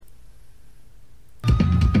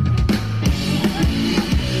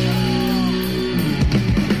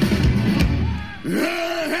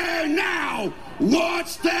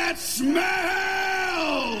that smell?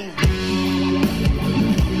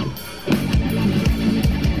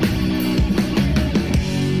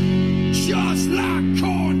 Just like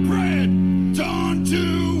cornbread done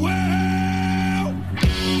too well.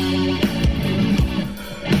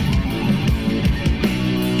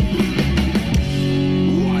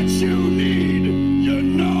 What you need, you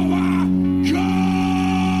know I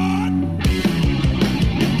got.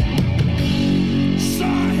 So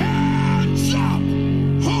hands up,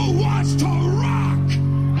 who wants to rock?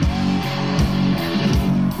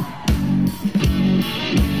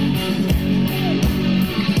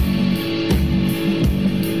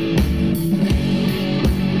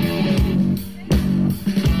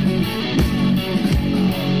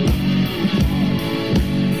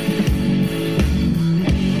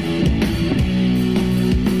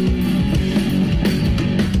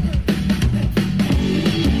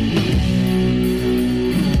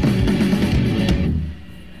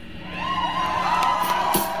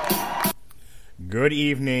 Good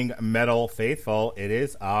evening, Metal Faithful. It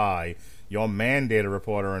is I, your mandated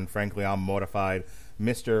reporter, and frankly, I'm mortified,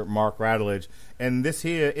 Mr. Mark Radulich, and this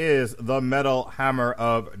here is the Metal Hammer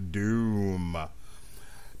of Doom.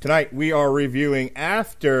 Tonight, we are reviewing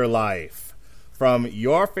AfterLife from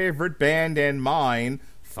your favorite band and mine,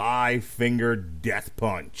 Five Finger Death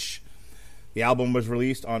Punch. The album was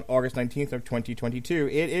released on August 19th of 2022.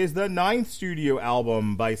 It is the 9th studio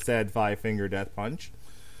album by said Five Finger Death Punch,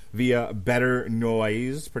 via Better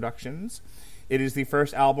Noise Productions. It is the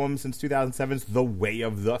first album since 2007's The Way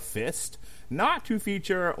of the Fist not to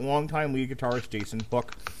feature longtime lead guitarist Jason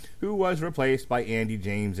Hook, who was replaced by Andy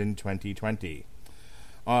James in 2020.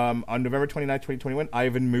 On November 29, 2021,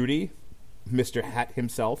 Ivan Moody, Mr. Hat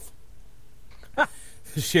himself,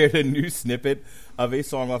 shared a new snippet of a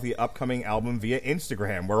song off the upcoming album via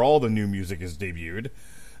Instagram, where all the new music is debuted.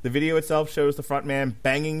 The video itself shows the frontman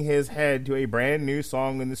banging his head to a brand new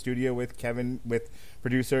song in the studio with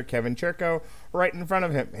producer Kevin Cherko right in front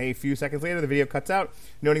of him. A few seconds later, the video cuts out,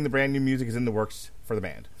 noting the brand new music is in the works for the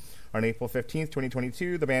band. On April 15th,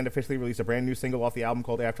 2022, the band officially released a brand new single off the album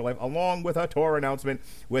called AfterLife, along with a tour announcement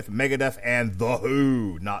with Megadeth and The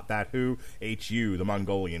Who, not that Who, H-U, the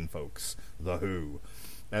Mongolian folks, The Who,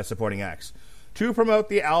 as supporting acts. To promote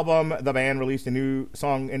the album, the band released a new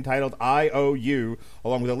song entitled I O U,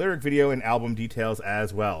 along with a lyric video and album details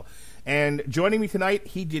as well. And joining me tonight,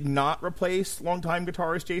 he did not replace longtime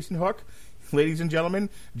guitarist Jason Hook. Ladies and gentlemen,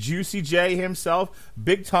 Juicy J himself,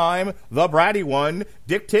 big time, the bratty one,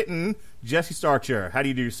 Dick Titten, Jesse Starcher. How do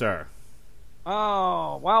you do, sir?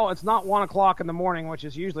 Oh, well, it's not 1 o'clock in the morning, which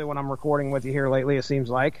is usually when I'm recording with you here lately, it seems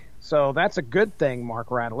like. So that's a good thing, Mark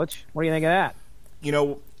Radulich. What do you think of that? You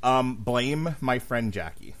know, blame my friend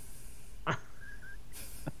Jackie.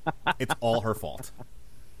 It's all her fault.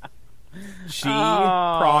 She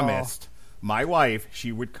promised my wife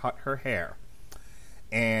she would cut her hair.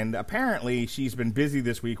 And apparently she's been busy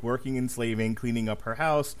this week working and slaving, cleaning up her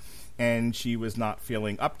house, and she was not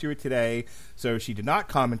feeling up to it today, so she did not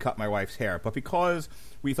come and cut my wife's hair. But because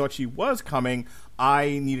we thought she was coming,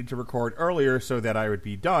 I needed to record earlier so that I would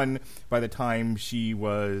be done by the time she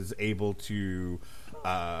was able to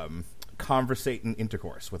conversate and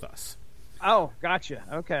intercourse with us. Oh, gotcha.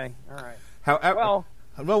 Okay, all right. However,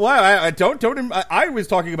 I was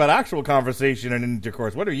talking about actual conversation and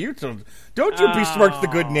intercourse. What are you? Don't you besmirch the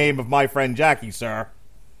good name of my friend Jackie, sir.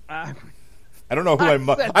 I don't know who I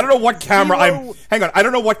don't know what camera Hang on. I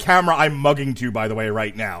don't know what camera I'm mugging to, by the way,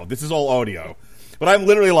 right now. This is all audio, but I'm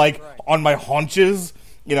literally on my haunches.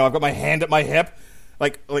 You know, I've got my hand at my hip.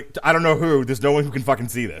 Like I don't know who. There's no one who can fucking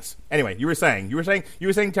see this. Anyway, you were saying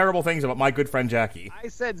terrible things about my good friend Jackie. I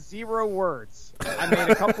said 0 words. I made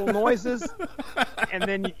a couple noises, and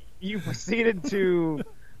then you proceeded to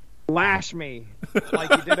lash me like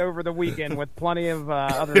you did over the weekend with plenty of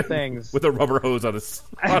other things. With a rubber hose on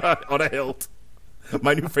a hilt.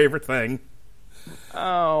 My new favorite thing.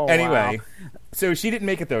 Oh, anyway. Wow. So she didn't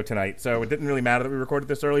make it, though, tonight, so it didn't really matter that we recorded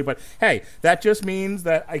this early, but hey, that just means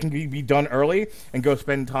that I can be done early and go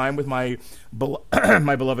spend time with my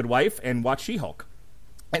my beloved wife and watch She-Hulk.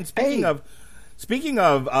 And speaking of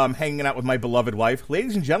hanging out with my beloved wife,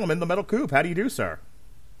 ladies and gentlemen, the Metal Coop, how do you do, sir?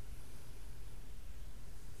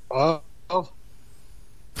 One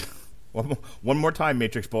more time,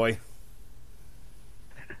 Matrix Boy.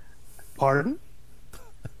 Pardon?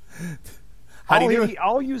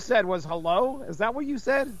 All you said was hello? Is that what you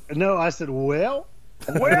said? No, I said, well.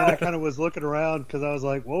 And then I kind of was looking around because I was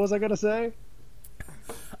like, what was I going to say?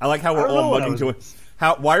 I like how we're all mugging to it.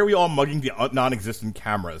 Why are we all mugging the non-existent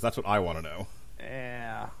cameras? That's what I want to know.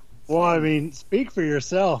 Yeah. Well, I mean, speak for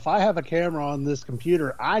yourself. I have a camera on this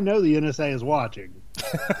computer. I know the NSA is watching.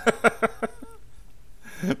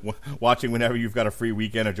 Watching whenever you've got a free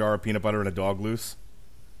weekend, a jar of peanut butter and a dog loose.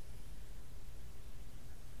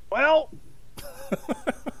 Well,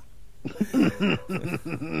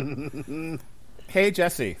 hey,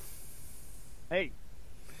 Jesse. hey,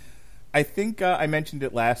 I think I mentioned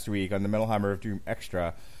it last week on the Metal Hammer of Doom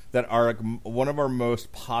Extra that one of our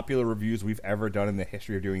most popular reviews we've ever done in the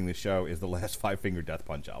history of doing this show is the last Five Finger Death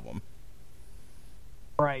Punch album.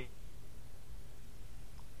 right.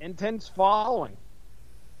 Intense following.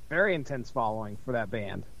 Very intense following for that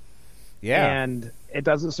band. Yeah. And it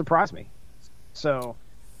doesn't surprise me. So,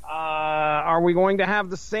 are we going to have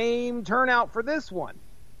the same turnout for this one?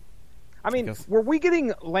 I mean, were we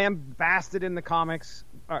getting lambasted in the comics?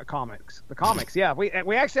 The comics, yeah. We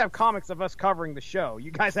actually have comics of us covering the show.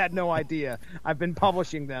 You guys had no idea. I've been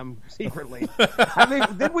publishing them secretly. I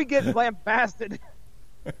mean, did we get lambasted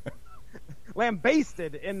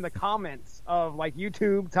in the comments of like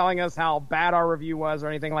YouTube telling us how bad our review was or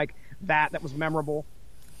anything like that was memorable?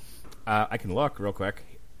 I can look real quick.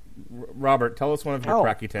 Robert, tell us one of your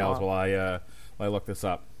cracky tales while I look this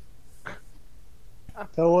up.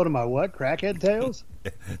 Tell one of my what? Crackhead tales?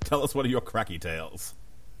 Tell us one of your cracky tales.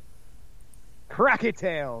 Cracky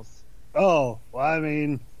tales. Oh, well, I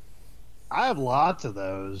mean, I have lots of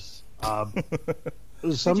those. Some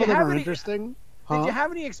of them are interesting. Did you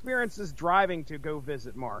have any experiences driving to go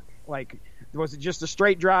visit Mark? Like, was it just a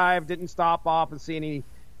straight drive, didn't stop off and see any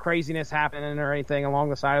craziness happening or anything along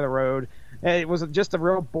the side of the road? Was it just a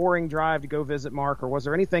real boring drive to go visit Mark, or was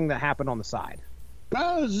there anything that happened on the side?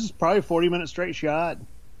 No, it was just probably a 40-minute straight shot.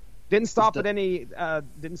 Didn't stop at any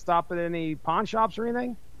pawn shops or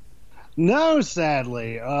anything? No,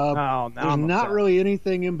 sadly. No, there's not really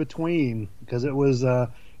anything in between because it was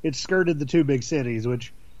it skirted the two big cities,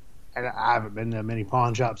 which I haven't been to many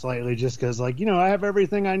pawn shops lately just because, like, I have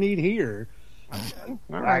everything I need here.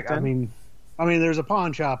 I mean, there's a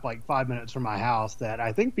pawn shop like 5 minutes from my house that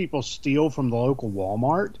I think people steal from the local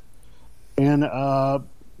Walmart and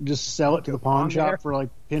just sell it to the pawn shop for like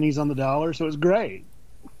pennies on the dollar. So it's great.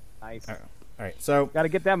 Nice. All right. So got to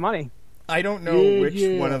get that money. I don't know which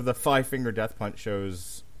one of the Five Finger Death Punch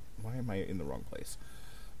shows. Why am I in the wrong place?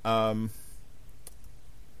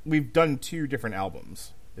 We've done two different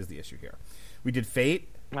albums. Is the issue here? We did Fate.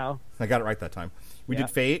 Oh, I got it right that time. We did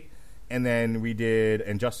Fate, and then we did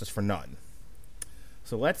And Justice for None.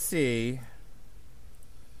 So let's see.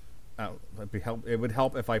 Oh, it would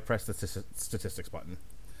help if I pressed the statistics button.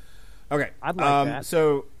 Okay. I'd like that.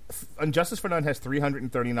 So, Justice for None has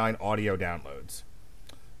 339 audio downloads.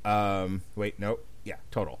 Wait, no. Yeah,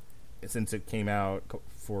 total. Since it came out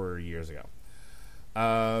 4 years ago.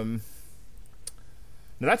 Now,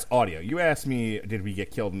 that's audio. You asked me, did we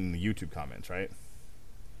get killed in the YouTube comments, right?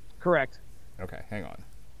 Correct. Okay, hang on.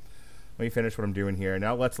 Let me finish what I'm doing here.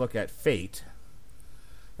 Now, let's look at Fate.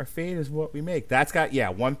 Our Fate is what we make. That's got,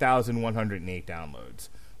 1,108 downloads,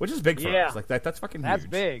 which is big for us. Like, that's fucking huge. That's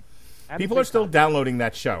big. People are still downloading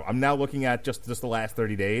that show. I'm now looking at just the last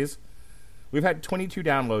 30 days. We've had 22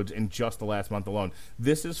 downloads in just the last month alone.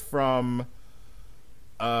 This is from...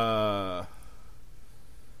 what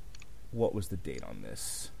was the date on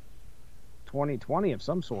this? 2020 of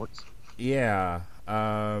some sorts. Yeah.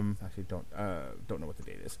 Actually, don't know what the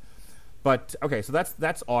date is. But okay, so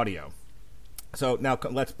that's audio. So now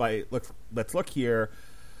let's look here.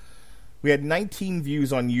 We had 19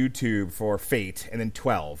 views on YouTube for Fate, and then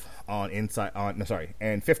 12 and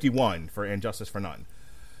 51 for Injustice for None.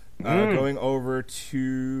 Going over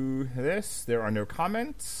to this, there are no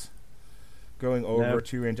comments. Going over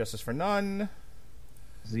to Injustice for None,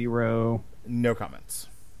 0. No comments.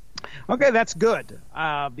 Okay, that's good,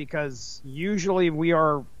 because usually we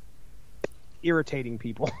are irritating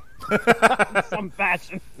people in some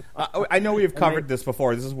fashion. I know we have covered this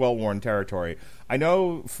before. This is well-worn territory. I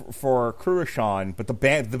know for Cruishan, but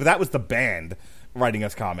that was the band writing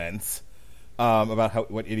us comments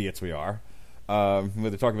about what idiots we are.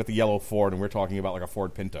 They're talking about the yellow Ford, and we're talking about like a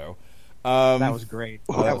Ford Pinto. That was great.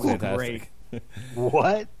 That was fantastic. Great.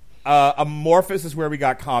 What? Amorphous is where we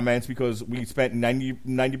got comments because we spent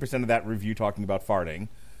 90% of that review talking about farting,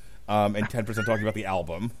 and 10% talking about the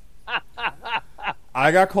album.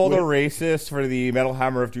 I got called a racist for the Metal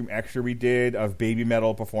Hammer of Doom extra we did of Baby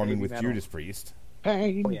Metal performing with Judas Priest.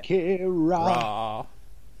 Painkiller.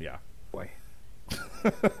 Yeah. Boy.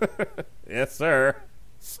 Yes, sir.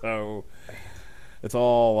 So it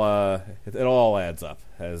all adds up,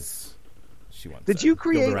 as she wants. Did you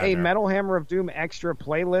create a Metal Hammer of Doom extra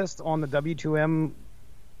playlist on the W2M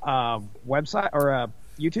website or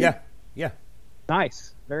YouTube? Yeah.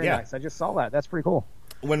 Nice. Very nice. I just saw that. That's pretty cool.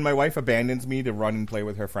 When my wife abandons me to run and play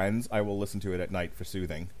with her friends, I will listen to it at night for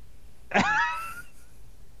soothing.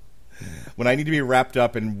 When I need to be wrapped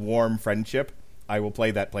up in warm friendship, I will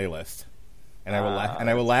play that playlist, and I will laugh. And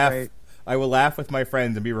I will laugh. Great. I will laugh with my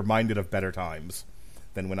friends and be reminded of better times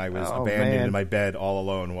than when I was abandoned in my bed all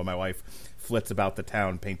alone while my wife flits about the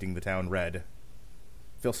town painting the town red.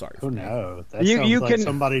 Feel sorry for me. No, that sounds like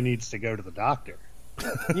somebody needs to go to the doctor.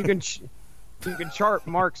 You can chart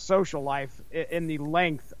Mark's social life in the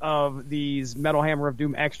length of these Metal Hammer of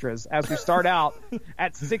Doom extras, as we start out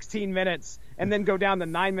at 16 minutes and then go down to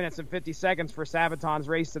 9 minutes and 50 seconds for Sabaton's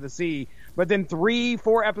Race to the Sea. But then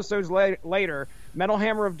 3-4 episodes later, Metal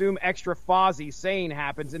Hammer of Doom extra Fozzie Sane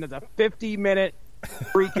happens, and it's a 50-minute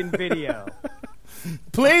freaking video.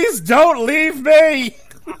 Please don't leave me!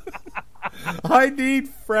 I need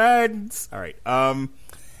friends. All right.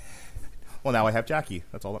 Well, now I have Jackie.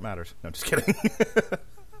 That's all that matters. No, I'm just kidding.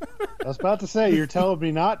 I was about to say, you're telling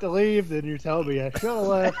me not to leave, then you're telling me I should have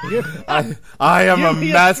left. I am a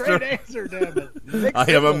master. Answer, damn it.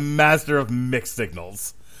 I am a master of mixed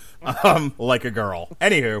signals. Like a girl.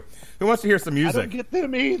 Anywho, who wants to hear some I music? don't get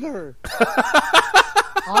them either.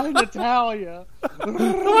 I'm Natalia.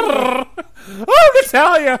 Oh,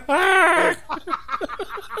 Natalia!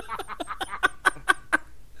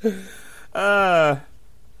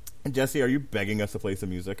 Jesse, are you begging us to play some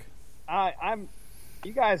music? I'm.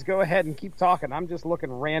 You guys go ahead and keep talking. I'm just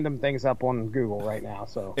looking random things up on Google right now.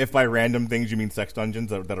 So, if by random things you mean sex dungeons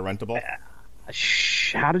that are rentable,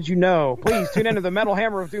 how did you know? Please tune into the Metal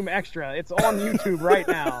Hammer of Doom extra. It's on YouTube right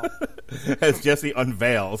now. As Jesse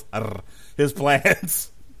unveils his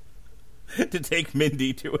plans to take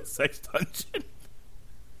Mindy to a sex dungeon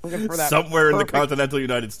somewhere in the continental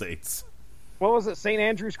United States. What was it? St.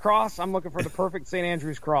 Andrew's Cross? I'm looking for the perfect St.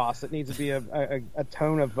 Andrew's Cross. It needs to be a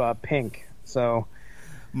tone of pink. So,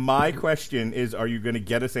 my question is, are you going to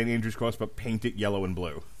get a St. Andrew's Cross but paint it yellow and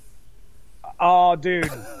blue? Oh, dude.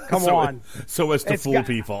 Come on. So as to fool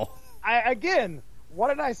people. Again, what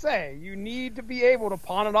did I say? You need to be able to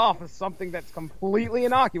pawn it off as something that's completely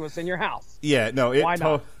innocuous in your house. Yeah, no, Why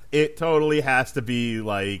not? It totally has to be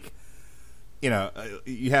like, you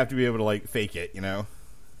have to be able to like fake it,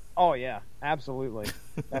 Oh, yeah, absolutely.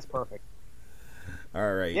 That's perfect.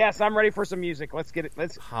 All right. Yes, I'm ready for some music. Let's get it.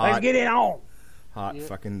 Let's get it on. Hot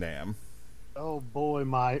fucking damn. Oh boy,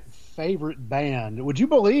 my favorite band. Would you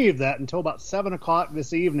believe that until about 7 o'clock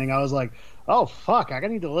this evening, I was like, oh fuck, I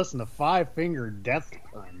need to listen to Five Finger Death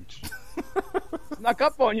Punch. Snuck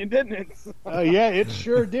up on you, didn't it? Yeah, it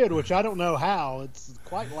sure did, which I don't know how. It's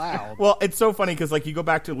quite loud. Well, it's so funny because like you go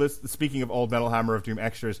back to speaking of old Metal Hammer of Doom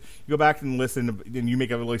extras, you go back and listen and you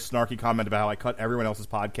make a really snarky comment about how I cut everyone else's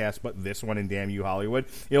podcast but this one in Damn You Hollywood.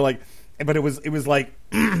 But it was like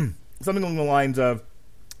something along the lines of,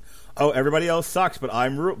 oh, everybody else sucks, but I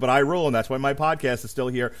rule, and that's why my podcast is still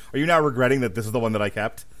here. Are you now regretting that this is the one that I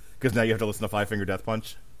kept? Because now you have to listen to Five Finger Death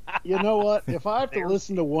Punch? You know what? If I have to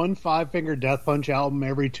listen to one Five Finger Death Punch album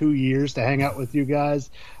every 2 years to hang out with you guys,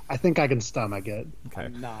 I think I can stomach it. Okay.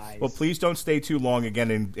 Nice. Well, please don't stay too long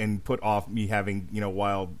again and put off me having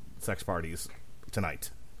wild sex parties tonight.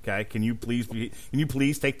 Okay? Can you please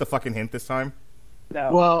take the fucking hint this time?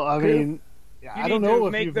 No. Well, I mean, I don't know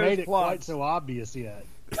if you've made it plugs quite so obvious yet.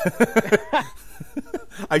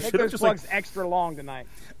 I should have just plugs extra long tonight.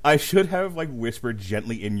 I should have whispered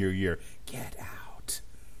gently in your ear, "Get out,"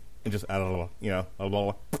 and just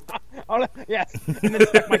yes, and then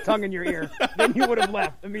stuck my tongue in your ear. Then you would have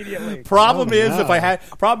left immediately. Problem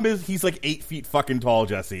is he's 8 feet fucking tall,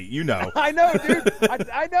 Jesse. I know, dude.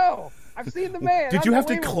 I know. I've seen the man. Did you have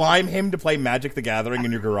to climb him to play Magic the Gathering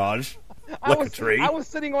in your garage? A tree? I was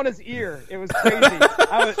sitting on his ear. It was crazy.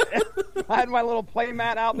 I had my little play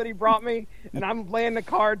mat out that he brought me, and I'm laying the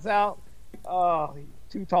cards out. Oh,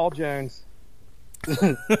 too tall, Jones.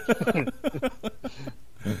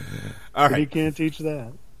 All right. You can't teach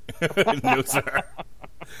that. No, sir.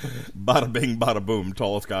 Bada bing, bada boom,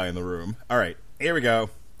 tallest guy in the room. All right, here we go.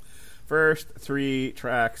 First 3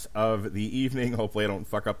 tracks of the evening. Hopefully I don't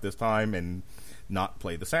fuck up this time and not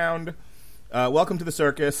play the sound. Welcome to the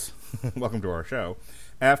circus. Welcome to our show.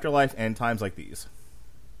 Afterlife and Times Like These.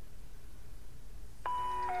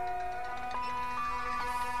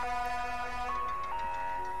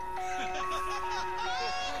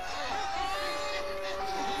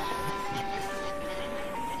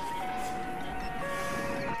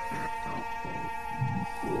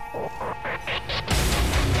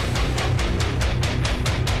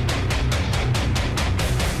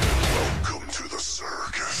 Welcome to the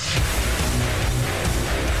circus.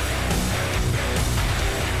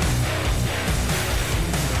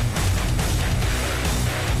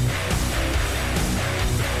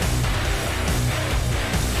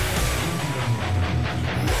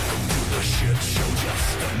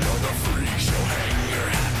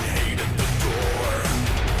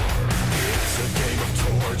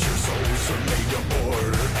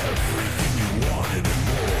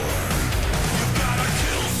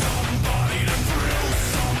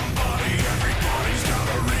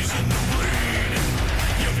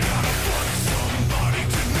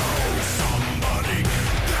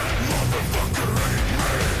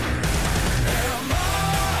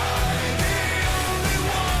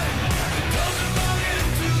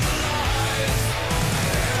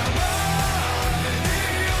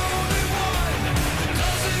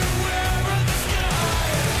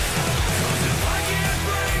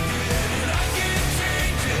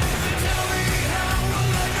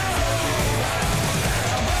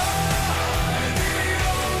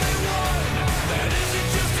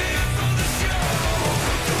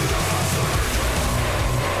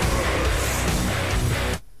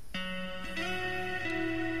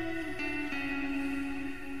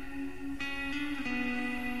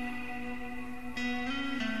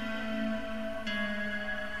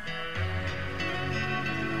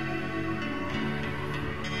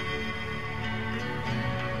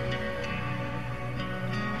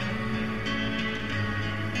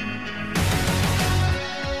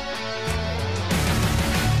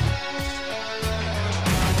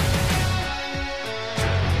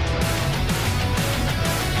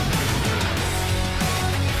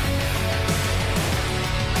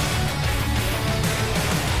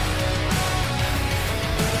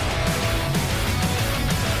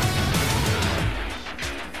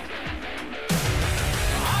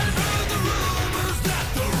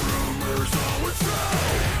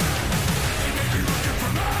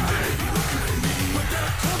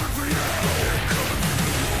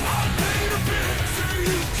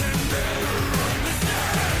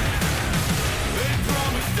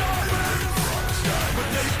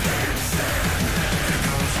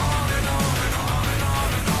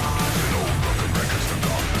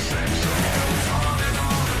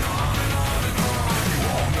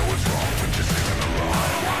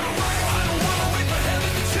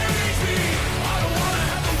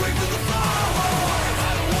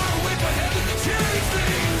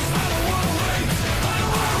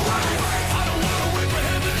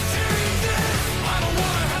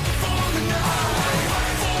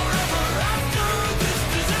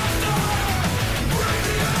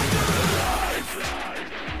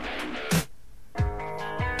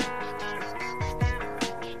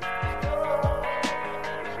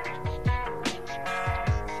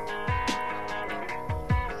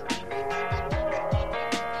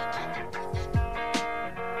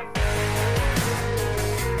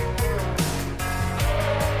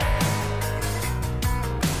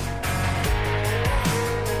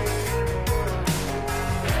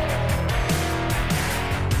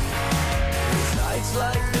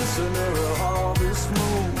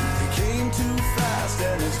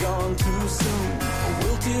 gone too soon. A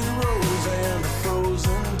wilted rose and a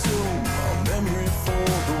frozen tomb. A memory for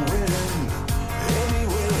the win.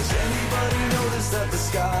 Anyways, anybody notice that the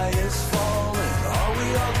sky is falling? Are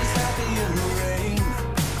we all just happy in the rain?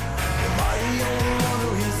 Am I the only one who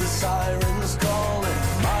hears the sirens calling?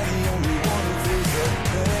 Am I the only one who feels the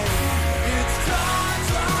pain? It's times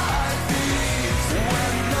like these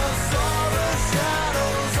when the sorrow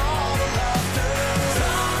shadows all the laughter.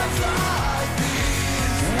 Times like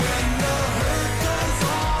these when the hurt goes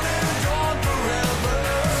on and on forever.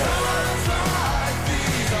 Times like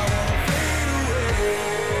these I wanna fade away.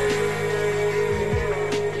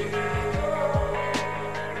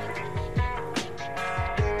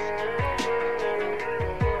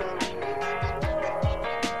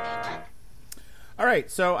 All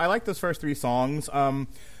right, so I like those first three songs. So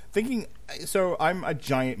I'm a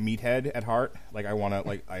giant meathead at heart. Like I want to,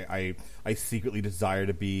 like I secretly desire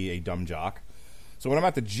to be a dumb jock. So when I'm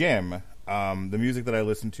at the gym, the music that I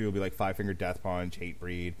listen to will be like Five Finger Death Punch,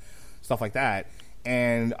 Hatebreed, stuff like that.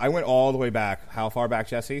 And I went all the way back. How far back,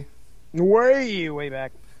 Jesse? Way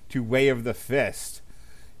back. To Way of the Fist.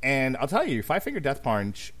 And I'll tell you, Five Finger Death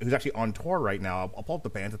Punch, who's actually on tour right now, I'll pull up the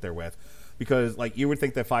bands that they're with. Because, like, you would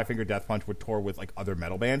think that Five Finger Death Punch would tour with, like, other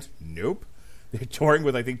metal bands. Nope. They're touring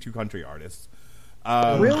with, I think, 2 country artists.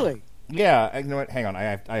 Really? Yeah. You know what? Hang on.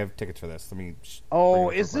 I have tickets for this. Let me... Oh,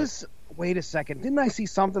 is this... Wait a second. Didn't I see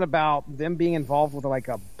something about them being involved with, like,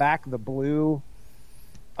 a Back the Blue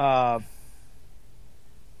tour?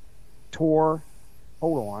 Hold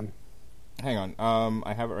on. Hang on.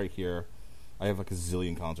 I have it right here. I have, like, a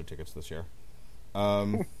zillion concert tickets this year.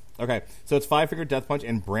 Okay. So it's Five Finger Death Punch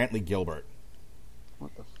and Brantley Gilbert.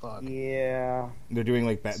 What the fuck? Yeah. They're doing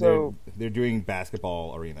like they're doing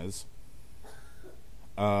basketball arenas.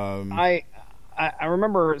 I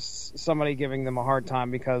remember somebody giving them a hard time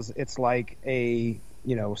because it's like a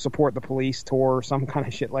support the police tour or some kind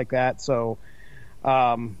of shit like that. So,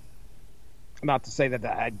 not to say that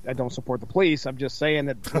I don't support the police. I'm just saying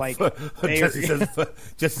that like Jesse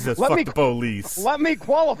says fuck the police. Let me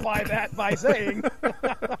qualify that by saying.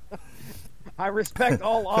 I respect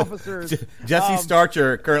all officers. Jesse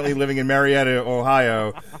Starcher, currently living in Marietta,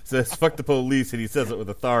 Ohio, says fuck the police, and he says it with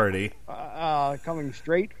authority. Coming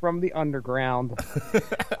straight from the underground.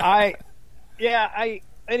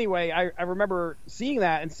 Anyway, I remember seeing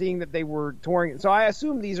that and seeing that they were touring. So I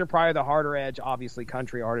assume these are probably the harder edge, obviously,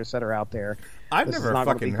 country artists that are out there. I've never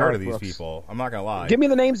fucking heard of these people. I'm not going to lie. Give me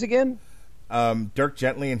the names again. Dirk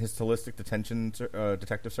Gently and his Holistic Detention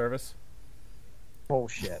Detective Service.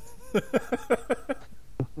 Bullshit. You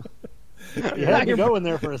had to go in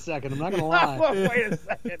there for a second. I'm not going to lie. Wait a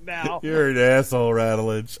second now. You're an asshole,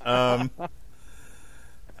 Rattledge.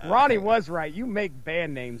 Ronnie was right. You make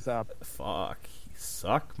band names up. Fuck. You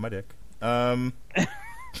suck my dick. Hang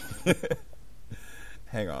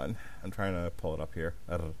on. I'm trying to pull it up here.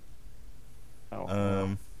 I don't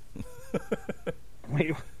know.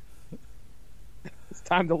 Wait. It's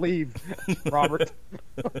time to leave, Robert.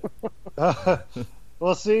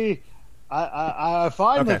 Well, see, I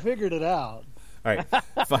finally figured it out. All right.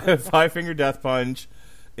 Five Finger Death Punch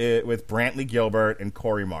with Brantley Gilbert and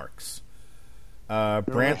Corey Marks.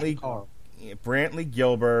 Brantley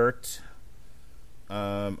Gilbert.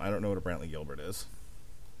 I don't know what a Brantley Gilbert is.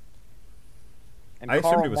 And I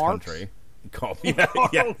assumed Karl it was Marx? country. Yeah.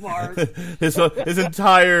 His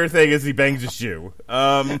entire thing is he bangs a shoe.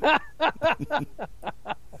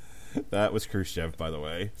 That was Khrushchev, by the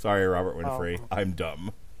way. Sorry, Robert Winfrey. I'm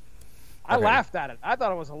dumb. I laughed at it. I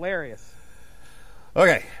thought it was hilarious.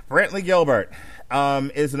 Okay, Brantley Gilbert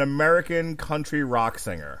is an American country rock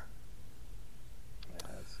singer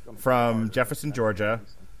from Jefferson, Georgia.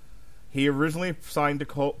 He originally signed to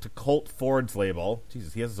Colt Ford's label.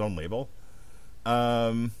 Jesus, he has his own label.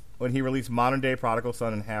 When he released Modern Day Prodigal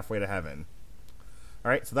Son and Halfway to Heaven.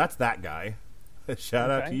 All right, so that's that guy. Shout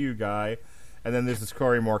out to you, guy. And then there's this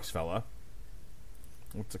Corey Marks fella.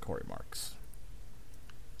 What's a Corey Marks?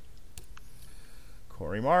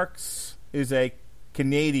 Corey Marks is a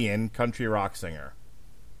Canadian country rock singer.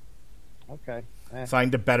 Okay.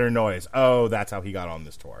 Signed to Better Noise. Oh, that's how he got on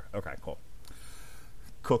this tour. Okay, cool.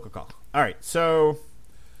 Cool. All right, so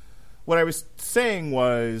what I was saying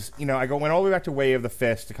was, I went all the way back to Way of the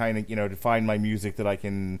Fist to kind of, to find my music that I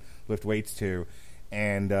can lift weights to.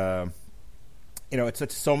 And, it's a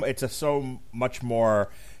so much more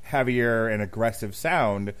heavier and aggressive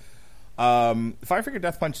sound. Five Finger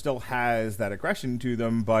Death Punch still has that aggression to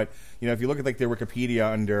them, but if you look at like their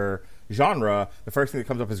Wikipedia under genre, the first thing that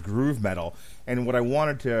comes up is groove metal. And what I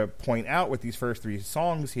wanted to point out with these first three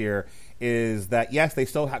songs here is that yes, they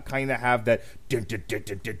still kind of have that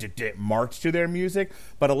march to their music,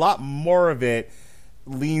 but a lot more of it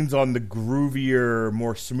leans on the groovier,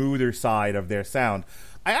 more smoother side of their sound.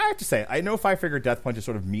 I have to say, I know Five Finger Death Punch is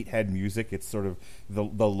sort of meathead music. It's sort of the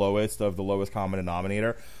lowest of the lowest common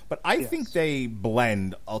denominator. But I think they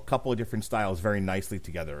blend a couple of different styles very nicely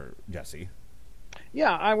together, Jesse.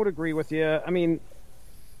 Yeah, I would agree with you. I mean,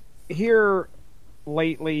 here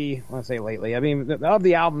lately, when I say lately, I mean, of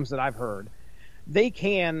the albums that I've heard, they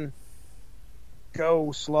can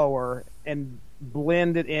go slower and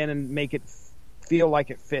blend it in and make it feel like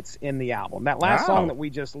it fits in the album. That last song that we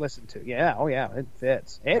just listened to, it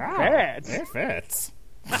fits. It fits.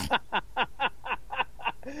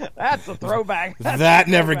 That's a throwback. That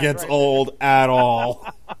never gets old at all.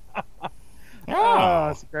 Oh,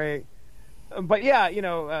 that's great. But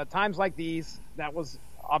yeah, times like these, that was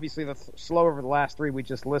obviously the slow over the last three we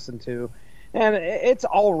just listened to, and it's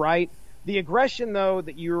all right. The aggression, though,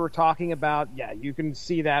 that you were talking about, yeah, you can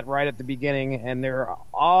see that right at the beginning, and there are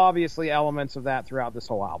obviously elements of that throughout this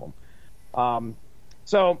whole album.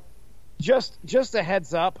 So just a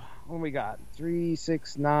heads up, what do we got? 3,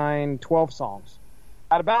 6, 9, 12 songs.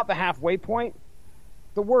 At about the halfway point,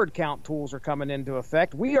 the word count tools are coming into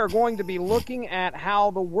effect. We are going to be looking at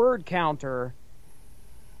how the word counter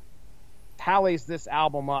tallies this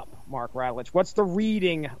album up, Mark Radulich. What's the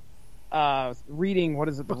reading? What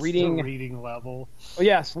is it? The reading level. Oh,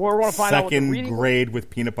 yes, we're going to find out what the reading Second grade with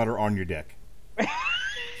peanut butter on your dick. I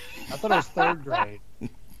thought it was third grade.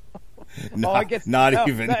 I guess not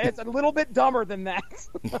even. It's a little bit dumber than that.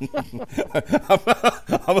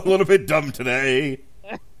 I'm a little bit dumb today.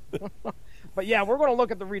 But yeah, we're going to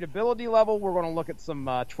look at the readability level. We're going to look at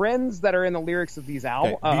some trends that are in the lyrics of these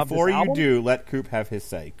albums. Before you do, let Coop have his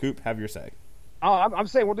say. Coop, have your say. Oh, I'm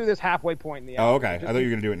saying we'll do this halfway point in the album. Oh, okay. I thought you were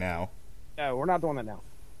going to do it now. No, we're not doing that now.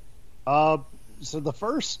 So the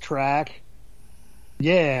first track,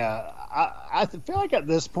 I feel like at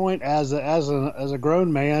this point, as a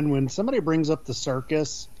grown man, when somebody brings up the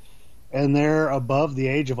circus and they're above the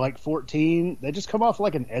age of like 14, they just come off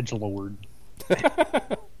like an edgelord.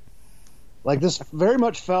 Like this very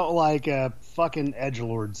much felt like a fucking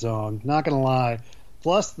edgelord song. Not gonna lie.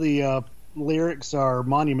 Plus the lyrics are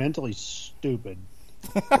monumentally stupid.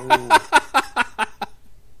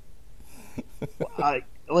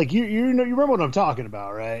 You remember what I'm talking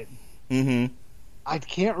about, right? Mm-hmm. I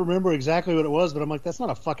can't remember exactly what it was, but I'm like, that's not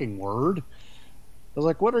a fucking word. I was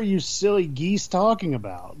like, what are you silly geese talking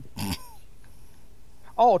about?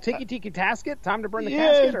 Oh, ticky ticky tasket, time to burn the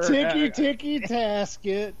casket. Ticky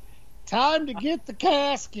tasket, time to get the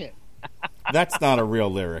casket. That's not a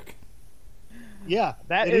real lyric. Yeah,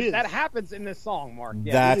 that happens in this song, Mark.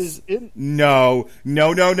 Yeah. No.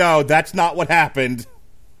 That's not what happened.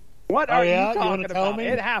 What are you talking about?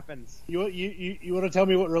 It happens. You want to tell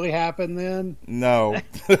me what really happened then? No.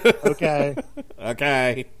 Okay.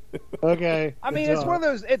 Okay. I mean, it's one of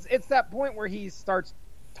those. It's that point where he starts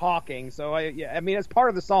talking. So I mean, it's part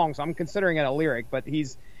of the song. So I'm considering it a lyric. But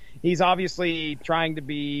he's obviously trying to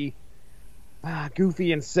be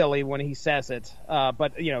goofy and silly when he says it.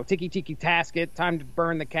 But ticky ticky tasket, time to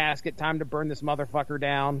burn the casket, time to burn this motherfucker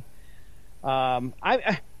down.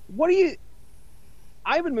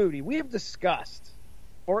 Ivan Moody, we have discussed,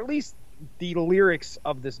 or at least the lyrics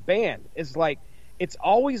of this band is like, it's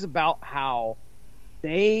always about how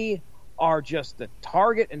they are just the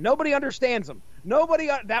target and nobody understands them.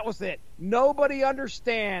 That was it. Nobody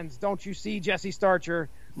understands. Don't you see, Jesse Starcher?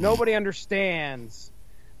 Nobody understands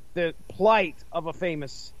the plight of a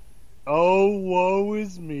famous. Oh, woe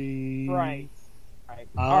is me. Right.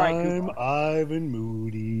 I'm Ivan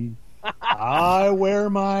Moody. I wear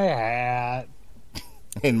my hat.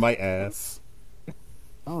 In my ass.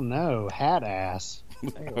 Oh no, hat ass.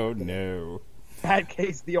 Oh no. Bad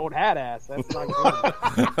case, the old hat ass. That's not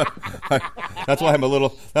good. That's why I'm a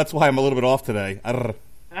little bit off today.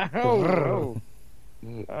 Oh.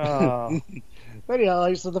 But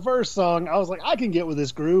yeah, so the first song, I was like, I can get with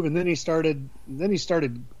this groove, and then he started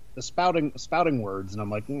spouting words, and I'm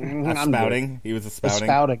like, I'm spouting. Good. He was a spouting.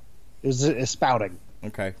 Spouting. It was spouting.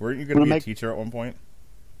 Okay, weren't you going to be a teacher at one point?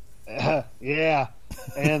 Yeah,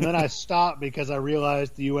 and then I stopped because I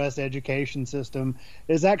realized the U.S. education system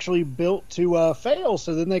is actually built to fail,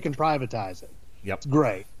 so then they can privatize it. Yep, it's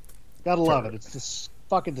great. Gotta love it. It's just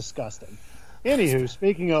fucking disgusting. Anywho,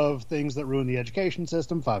 speaking of things that ruin the education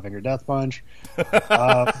system, Five Finger Death Punch.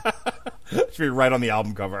 Should be right on the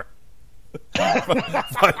album cover.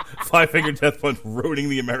 Five-finger death punch ruining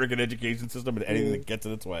the American education system and anything that gets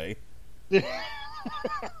in its way.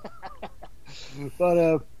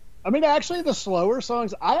 But I mean, actually, the slower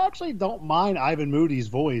songs, I actually don't mind Ivan Moody's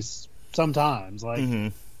voice sometimes.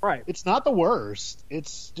 Like, Right. it's not the worst.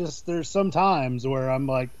 It's just there's some times where I'm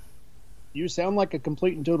like, you sound like a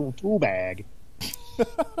complete and total tool bag.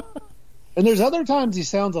 And there's other times he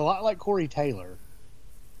sounds a lot like Corey Taylor.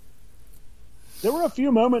 There were a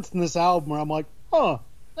few moments in this album where I'm like, huh,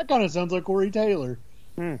 that kind of sounds like Corey Taylor.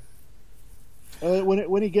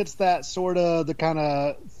 When he gets that sort of the kind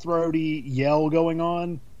of throaty yell going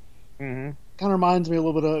on, kind of reminds me a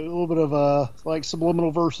little bit of like Subliminal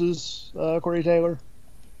Verses, Corey Taylor.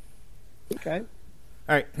 Okay.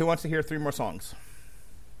 All right, who wants to hear 3 more songs?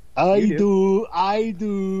 I do.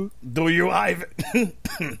 Do you, Ivan?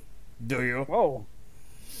 Do you? Whoa.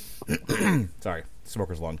 Sorry,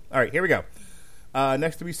 smoker's lung. All right, here we go.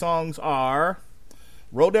 Next 3 songs are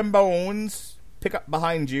Roll Them Bones, Pick Up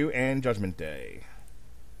Behind You, and Judgment Day.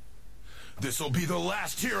 This'll be the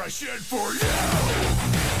last tear I shed for you.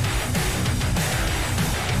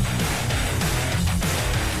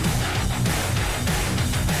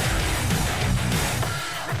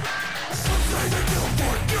 Some say they kill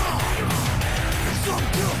for God, and some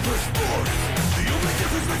kill for sport. The only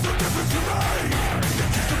difference makes no difference to me. It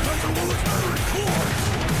just depends on what it's better in court.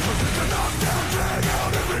 Cause it's a knockdown, drag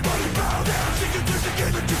out, everybody bow down. Sing it, there's a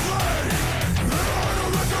game that you play. There are no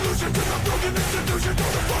resolution to the broken institution.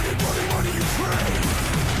 All the fucking bloody money you trade.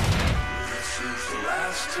 This is the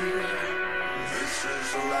last tear. This is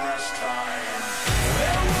the last time.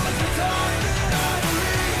 There was a time that I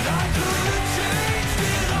believed I could have changed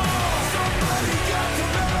it all. Somebody got to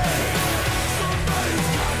pay. Somebody's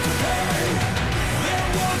got to pay. There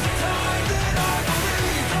was a time that I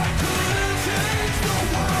believed I could have changed the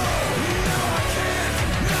world. Now I can't.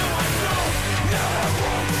 Now I don't. Now I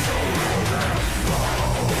won't. So roll them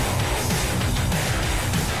bones.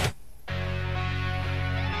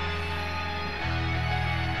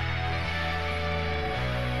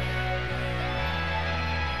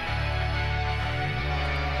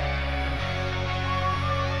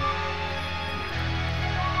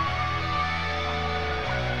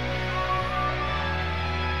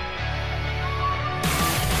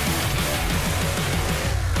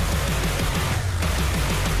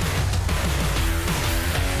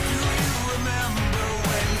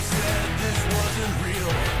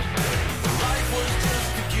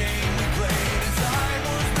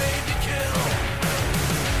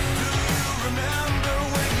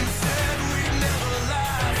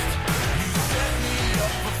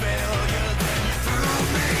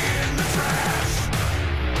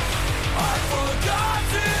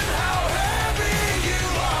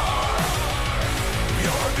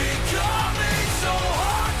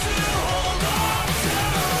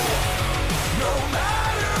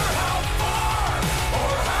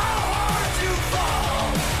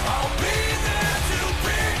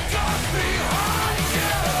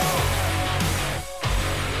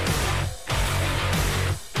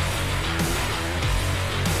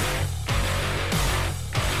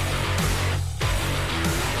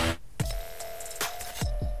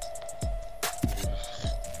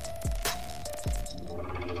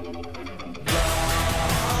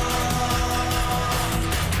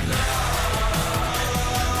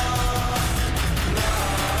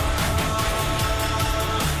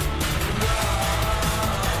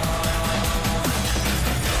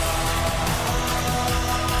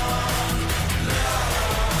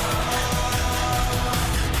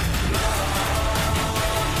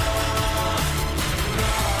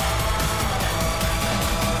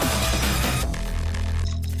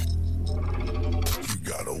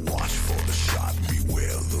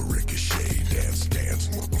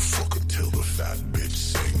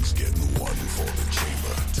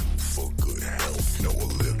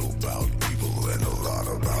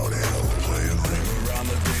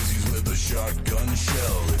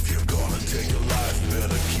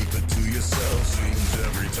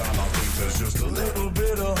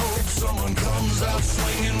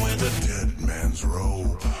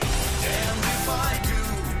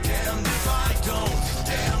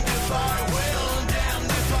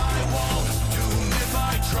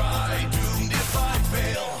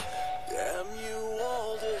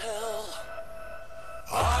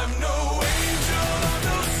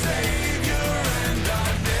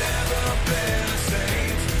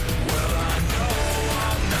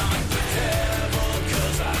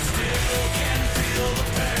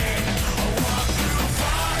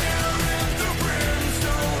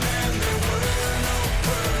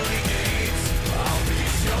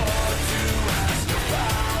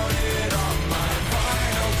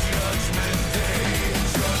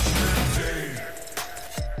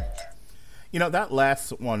 You know, that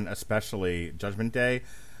last one, especially, Judgment Day,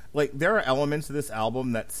 like, there are elements of this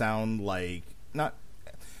album that sound like, not,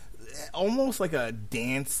 almost like a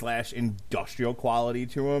dance/industrial quality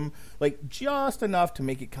to them. Like, just enough to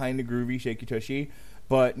make it kind of groovy, shaky tushy,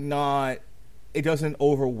 but not, it doesn't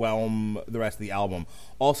overwhelm the rest of the album.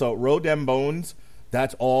 Also, Roll Dem Bones,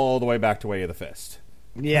 that's all the way back to Way of the Fist.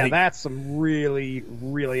 Yeah, Like, that's some really,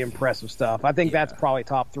 really impressive stuff. I think that's probably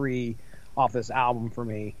top 3 off this album for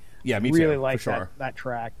me. Yeah, me really too, like for sure. that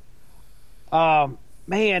track.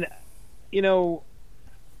 Man, you know,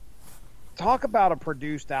 talk about a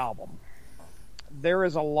produced album. There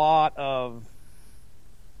is a lot of,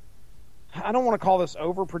 I don't want to call this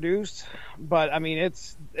overproduced, but I mean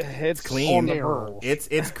it's clean. on the verge.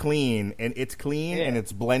 It's clean, and it's clean, Yeah. and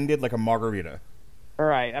it's blended like a margarita. All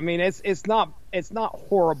right. I mean it's not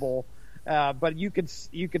horrible, but you could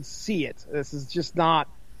see it. This is just not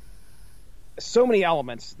so many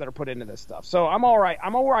elements that are put into this stuff. So I'm all right.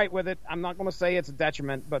 I'm all right with it. I'm not going to say it's a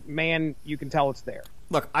detriment, but man, you can tell it's there.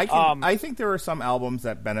 Look, I think there are some albums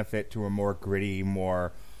that benefit to a more gritty,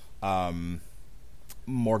 more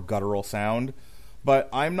guttural sound, but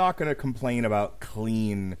I'm not going to complain about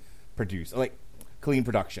clean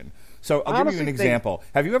production. So I'll give you an example.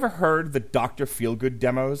 Have you ever heard the Dr. Feelgood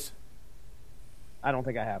demos? I don't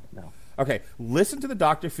think I have. No. Okay, listen to the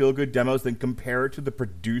Dr. Feelgood demos, then compare it to the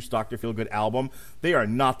produced Dr. Feelgood album. They are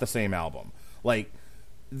not the same album. Like,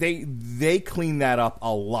 they clean that up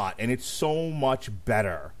a lot, and it's so much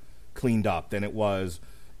better cleaned up than it was,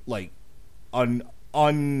 like,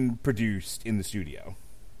 unproduced in the studio.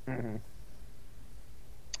 Mm-hmm.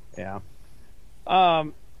 Yeah.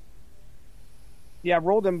 Yeah,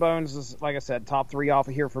 Roll Dem Bones is, like I said, top 3 off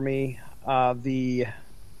of here for me.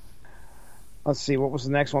 Let's see, what was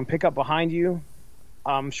the next one? Pick Up Behind You.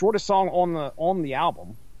 Shortest song on the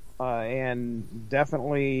album, and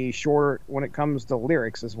definitely short when it comes to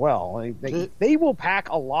lyrics as well. They will pack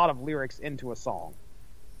a lot of lyrics into a song.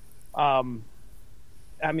 I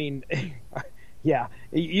mean, yeah,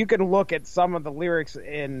 you can look at some of the lyrics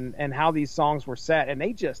and how these songs were set, and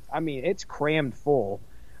it's crammed full.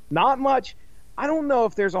 Not much. I don't know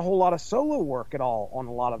if there's a whole lot of solo work at all on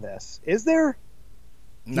a lot of this. Is there?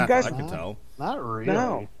 Not guys- that I can tell. Not really.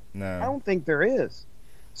 No. No. I don't think there is.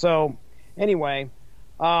 So, anyway,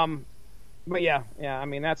 but yeah, I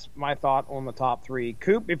mean that's my thought on the top 3.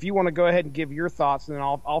 Coop, if you want to go ahead and give your thoughts, then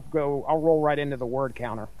I'll roll right into the word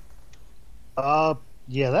counter. Yeah,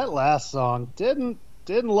 that last song didn't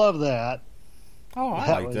love that. Oh, I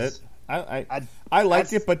That liked was- it. I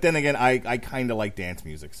liked it, but then again, I kind of like dance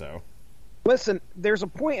music, so. Listen, there's a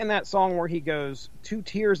point in that song where he goes 2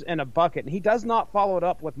 tears in a bucket, and he does not follow it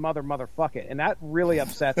up with motherfuck it, and that really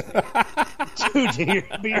upsets me. 2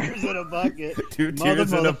 beers in a bucket. 2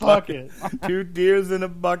 tears in a Motherfuck bucket. it. 2 tears in a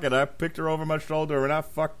bucket. I picked her over my shoulder and I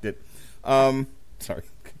fucked it. Sorry.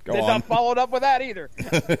 Go Did on. not follow it up with that either.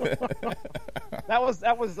 that was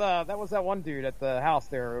that one dude at the house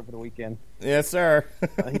there over the weekend. Yes, sir.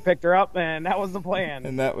 He picked her up, and that was the plan.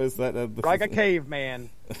 And that was that. Like a caveman.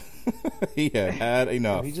 He had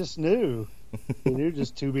enough. He just knew. He knew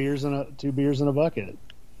just 2 beers in a bucket.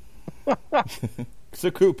 So,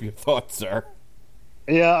 Coop, your thoughts, sir?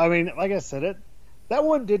 Yeah, I mean, like I said, that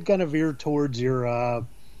one did kind of veer towards your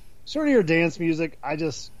sort of your dance music. I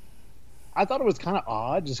thought it was kind of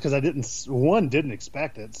odd just because I didn't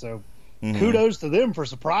expect it. So kudos to them for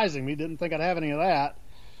surprising me. Didn't think I'd have any of that.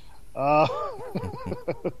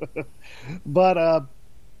 But I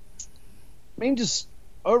mean, just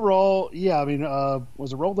overall, yeah. I mean,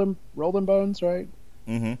 was it Roll Them Bones, right?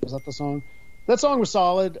 Mm-hmm. Was that the song? That song was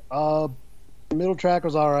solid. The middle track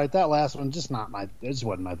was all right. That last one, it just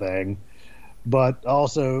wasn't my thing. But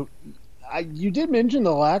also, you did mention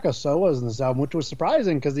the lack of solos in this album, which was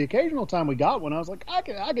surprising because the occasional time we got one, I was like, I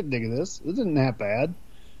could dig this. It isn't that bad.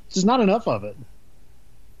 It's just not enough of it.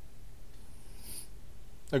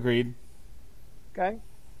 Agreed. Okay.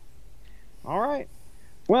 All right.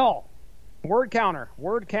 Well, word count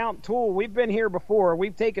tool. We've been here before.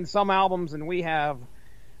 We've taken some albums and we have,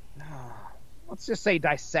 let's just say,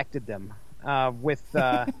 dissected them with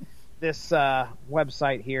this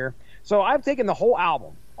website here. So I've taken the whole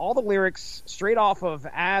album, all the lyrics, straight off of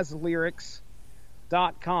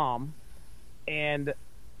aslyrics.com and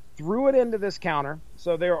threw it into this counter.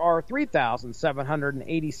 So there are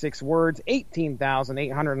 3,786 words,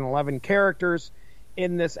 18,811 characters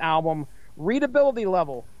in this album. Readability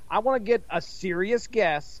level. I want to get a serious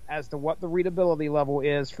guess as to what the readability level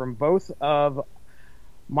is from both of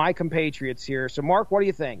my compatriots here. So, Mark, what do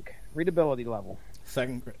you think? Readability level.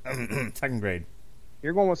 Second grade.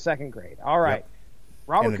 You're going with second grade. All right. Yep.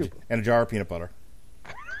 Robert Cooper. And a jar of peanut butter.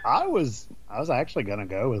 I was actually going to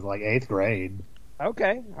go with like 8th grade.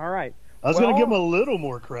 Okay, all right. I was going to give them a little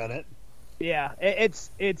more credit. Yeah, it's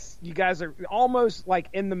you guys are almost like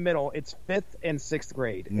in the middle. It's 5th and 6th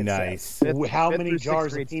grade. Nice. How many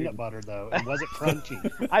jars of peanut butter though? And was it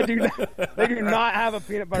crunchy? I do not. They do not have a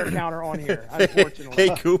peanut butter counter on here, unfortunately.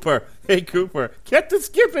 Hey Cooper, get the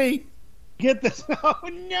Skippy. Get this! Oh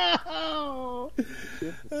no!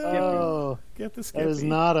 Oh, Get the Skippy. that is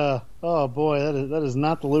not a. Oh boy, that is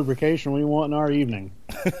not the lubrication we want in our evening.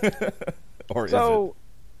 Or So,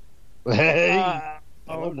 Hey, I love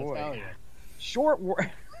oh boy, Natalia. short word.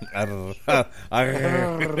 I don't know. I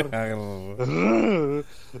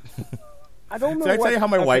don't know. Did I tell you how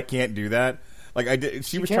my okay. wife can't do that? Like I did.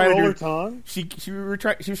 She was can't trying to roll do. her tongue? She was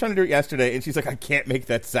trying to do it yesterday, and she's like, "I can't make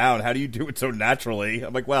that sound. How do you do it so naturally?"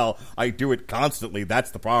 I'm like, "Well, I do it constantly.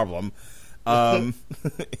 That's the problem." Dude,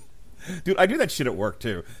 I do that shit at work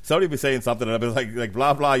too. Somebody be saying something, and I'll be like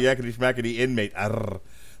blah blah yakety schmackety inmate. Arr.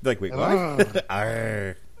 They're like, wait, what?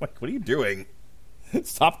 Arr. Like, what are you doing?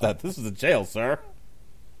 Stop that! This is a jail, sir.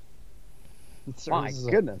 Sir, My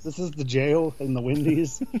goodness. This is the jail in the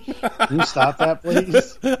Wendy's. Can you stop that,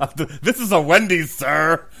 please? This is a Wendy's,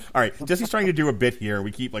 sir. All right, Jesse's trying to do a bit here.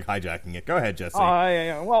 We keep like hijacking it. Go ahead, Jesse.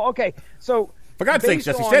 Yeah. Well, okay. So, For God's sake,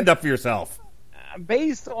 Jesse, stand up for yourself.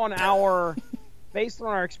 based on our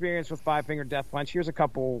experience with Five Finger Death Punch, here's a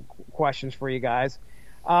couple questions for you guys.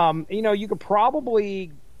 You could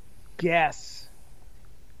probably guess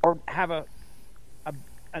or have an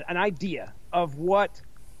idea of what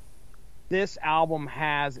this album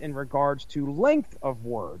has in regards to length of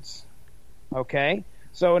words. Okay?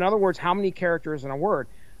 So, in other words, how many characters in a word?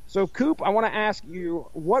 So, Coop, I want to ask you,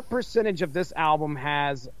 what percentage of this album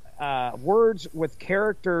has words with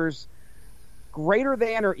characters greater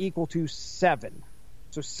than or equal to 7?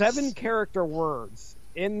 So, 7 character words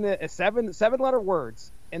in the 7 letter words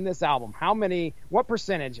in this album. What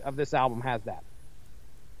percentage of this album has that?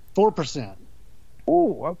 4%.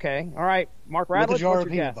 Ooh, okay. All right. Mark Radlich, With a jar what's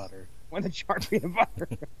of your peanut guess? butter. With a jar of peanut butter.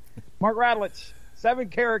 Mark Radlich, 7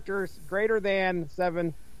 characters greater than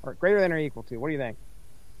 7, or greater than or equal to. What do you think?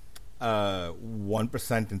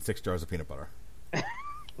 1% and 6 jars of peanut butter.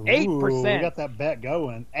 8%. Ooh, we got that bet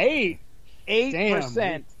going. 8%.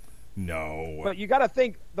 8%. No. But you got to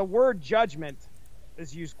think the word judgment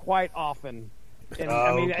is used quite often. And,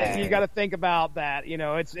 I mean, Okay. you got to think about that.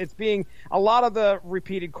 It's being a lot of the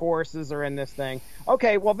repeated choruses are in this thing.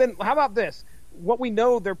 Okay, well then, how about this? What we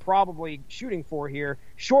know they're probably shooting for here: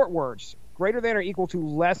 short words greater than or equal to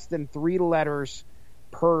less than 3 letters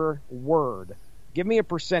per word. Give me a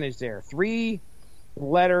percentage there. 3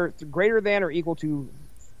 letter greater than or equal to.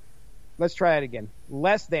 Let's try it again.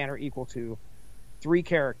 Less than or equal to 3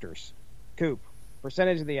 characters. Coop,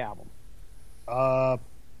 percentage of the album.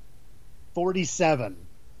 47.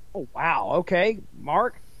 Oh, wow. Okay.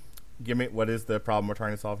 Mark? Give me, what is the problem we're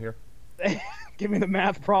trying to solve here? Give me the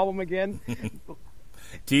math problem again.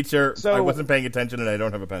 Teacher, So- I wasn't paying attention and I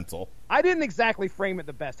don't have a pencil. I didn't exactly frame it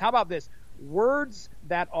the best. How about this? Words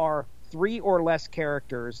that are 3 or less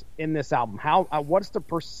characters in this album. What's the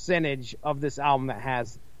percentage of this album that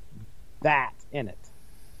has that in it?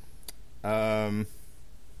 So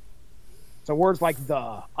words like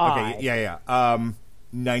the, I. Okay, yeah.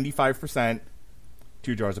 95%,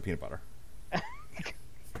 2 jars of peanut butter.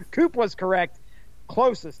 Coop was correct.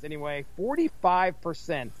 Closest, anyway.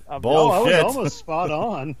 45% of Bull- Oh, I was Bullshit. almost spot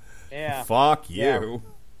on. Yeah. Fuck you. Yeah.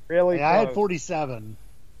 Really Yeah, I had close. 47.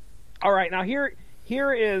 All right, now here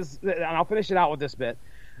is, and I'll finish it out with this bit.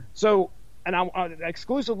 So, and I'm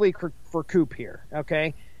exclusively for Coop here,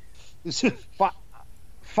 okay?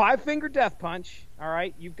 Five Finger Death Punch. All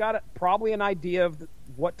right, you've got probably an idea of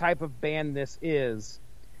what type of band this is.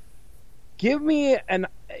 Give me an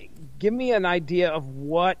idea of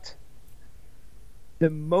what the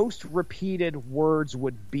most repeated words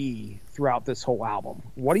would be throughout this whole album.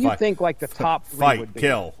 What do you Fight. think? Like the top 3 Fight, would be?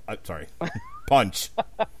 kill. Sorry. Punch.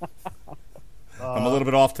 I'm a little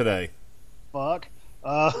bit off today. Fuck.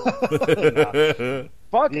 Fuck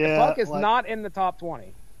Yeah, is like- not in the top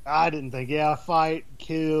 20. I didn't think. Yeah, fight,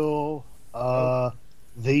 kill,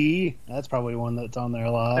 that's probably one that's on there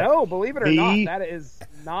a lot. No, believe it or B. not, that is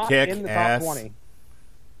not Kick in the top ass. 20.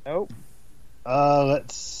 Nope.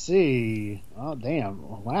 Let's see. Oh,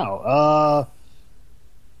 damn. Wow.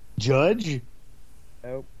 Judge?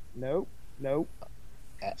 Nope.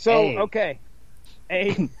 So, A. okay.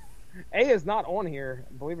 A is not on here,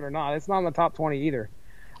 believe it or not. It's not in the top 20 either.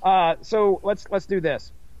 So let's do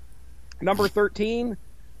this. Number 13,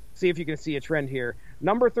 see if you can see a trend here.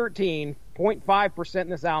 Number 13, 0.5% in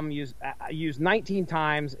this album used 19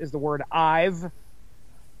 times is the word I've.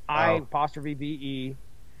 I Oh. apostrophe VE.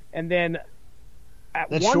 And then at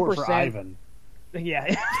That's 1%, short for Ivan. Yeah,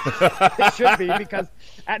 it should be, because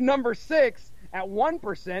at number 6, at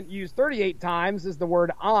 1%, used 38 times is the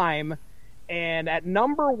word I'm. And at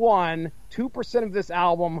number 1, 2% of this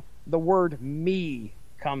album, the word me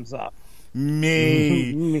comes up.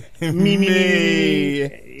 Me. Damn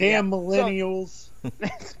millennials.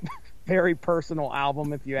 That's a very personal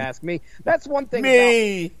album, if you ask me. That's one thing.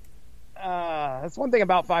 Me. That's one thing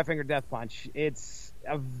about Five Finger Death Punch. It's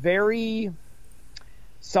a very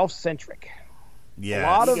self-centric.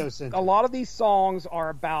 Yeah. A lot of these songs are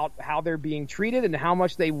about how they're being treated and how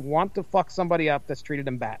much they want to fuck somebody up that's treated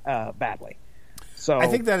them badly. So I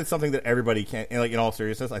think that is something that everybody can, like, in all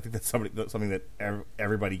seriousness, I think that's something that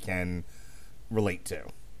everybody can relate to.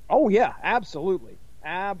 Oh yeah, absolutely.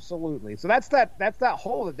 So that's that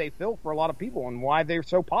hole that they fill for a lot of people and why they're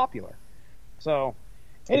so popular. So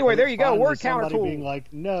anyway, there you go. Word counter tool. Being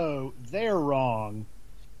like, no, they're wrong.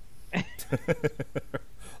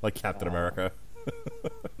 Like Captain America.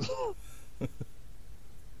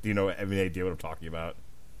 Do you know any idea what I'm talking about?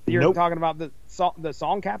 You're talking about the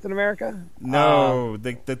song Captain America? No,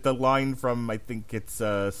 the line from, I think it's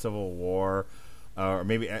Civil War, or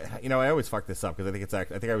maybe, I always fuck this up because I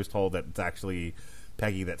think I was told that it's actually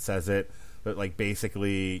Peggy that says it, but like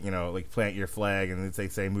basically, like plant your flag, and they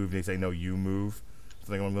say move, they say no, you move,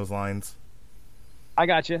 something along those lines. I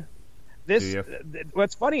got you. Do you?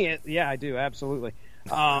 What's funny? Yeah, I do, absolutely.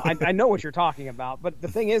 I know what you're talking about, but the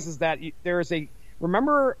thing is that there is a.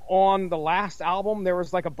 Remember on the last album, there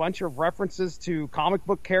was like a bunch of references to comic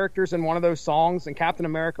book characters in one of those songs, and Captain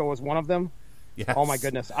America was one of them. Yes. Oh my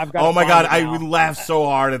goodness, I've got. Oh my god, I would laugh so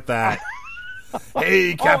hard at that.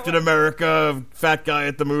 Hey, Captain America, fat guy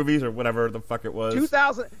at the movies, or whatever the fuck it was.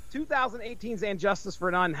 2018's And Justice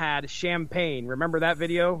for None had Champagne. Remember that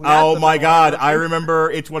video? Oh my god, I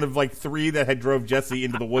remember. It's one of like 3 that had drove Jesse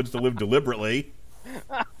into the woods to live deliberately.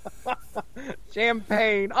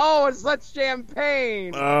 Champagne. Oh, it's such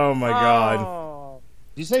champagne. Oh my god.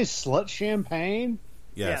 Did you say Slut Champagne?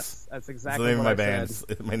 Yes, that's exactly the name what of my I band.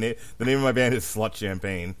 said. The name of my band is Slut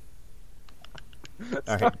Champagne.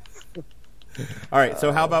 All right.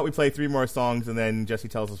 So how about we play 3 more songs, and then Jesse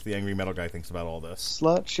tells us what the angry metal guy thinks about all this.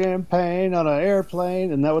 Slut Champagne on an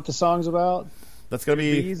airplane. Isn't that what the song's about? That's gonna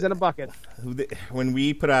be Bees in a bucket. When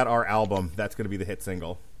we put out our album, that's gonna be the hit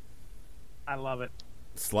single. I love it.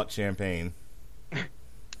 Slut Champagne.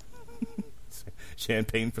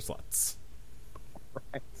 Champagne for sluts.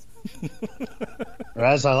 Right. Or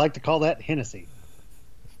as I like to call that, Hennessy.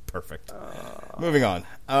 Perfect. Moving on.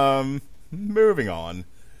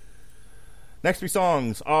 Next 3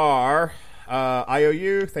 songs are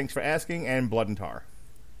IOU, Thanks for Asking, and Blood and Tar.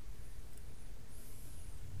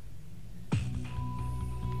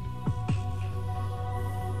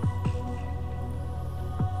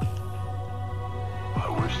 I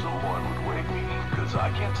wish someone would wake me, 'cause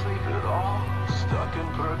I can't sleep at all. Stuck in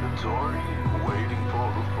purgatory, waiting for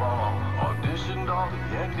the fall. Auditioned all the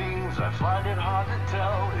endings, I find it hard to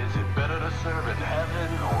tell. Is it better to serve in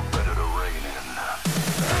heaven or better to reign in?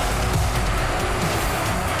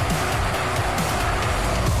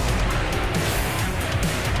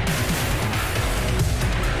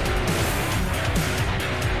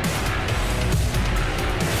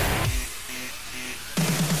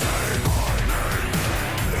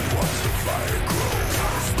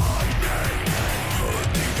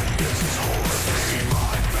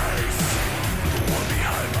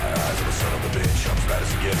 Son of a bitch, I'm as bad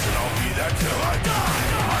as it gets, and I'll be that till I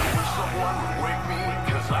die.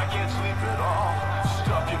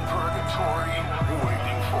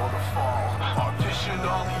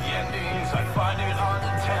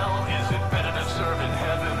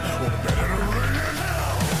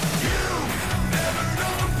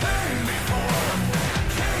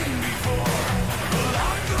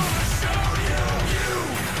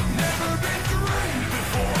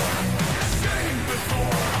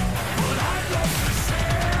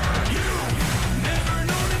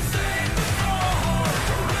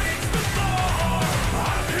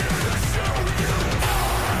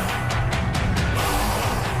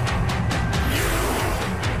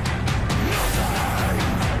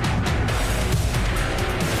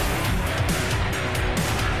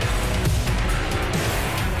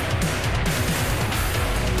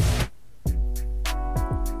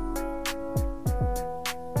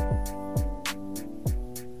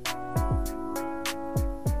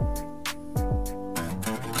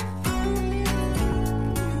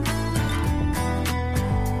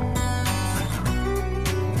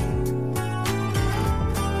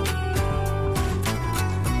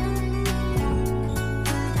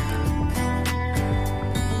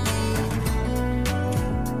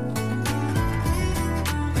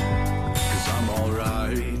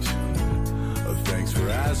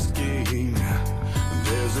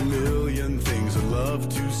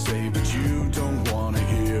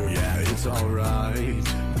 it's alright.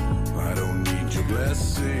 I don't need your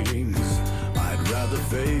blessings. I'd rather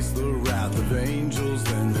face the wrath of angels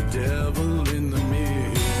than the devil in the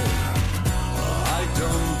mirror. I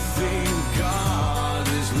don't think God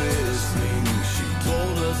is listening. She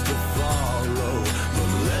told us to follow, but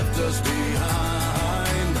left us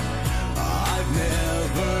behind. I've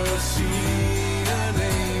never seen an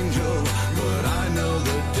angel, but I know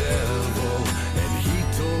the devil, and he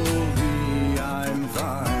told me I'm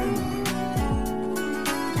fine.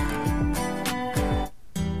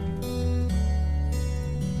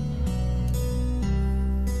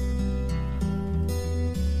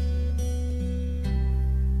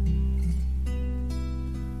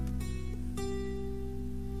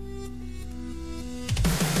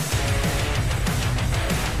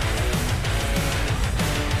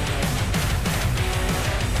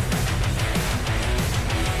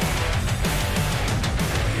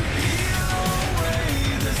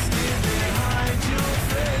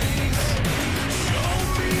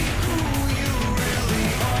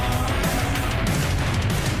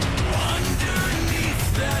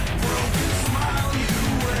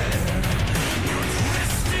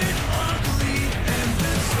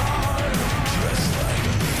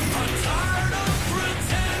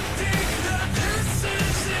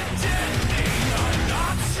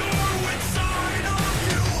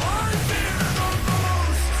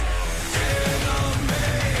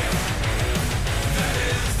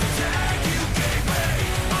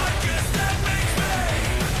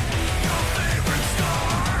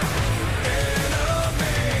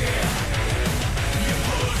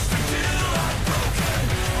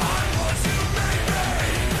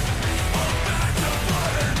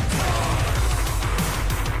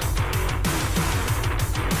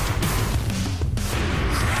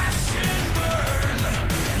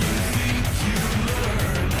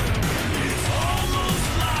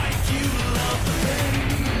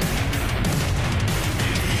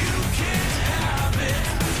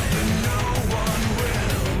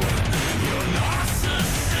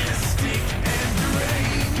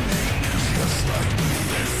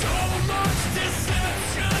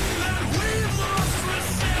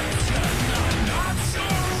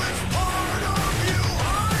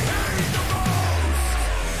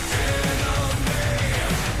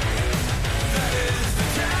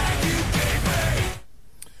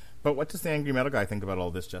 But what does the Angry Metal Guy think about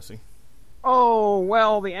all this, Jesse? Oh,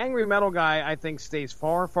 well, the Angry Metal Guy, I think, stays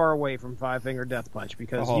far, far away from Five Finger Death Punch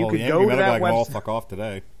because you could go to that website. All website. fuck off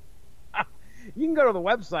today. You can go to the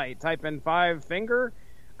website, type in Five Finger,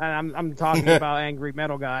 and I'm talking about Angry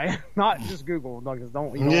Metal Guy, not just Google, because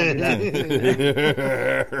don't do that.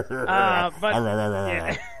 But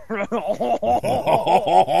yeah.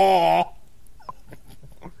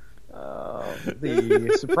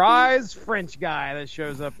 The surprise French guy that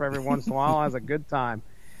shows up every once in a while has a good time.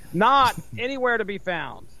 Not anywhere to be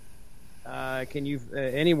found. Can you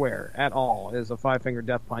anywhere at all is a Five Finger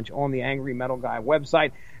Death Punch on the Angry Metal Guy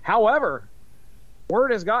website. However,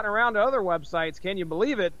 word has gotten around to other websites. Can you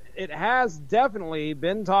believe it? It has definitely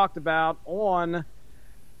been talked about on.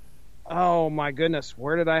 Oh my goodness,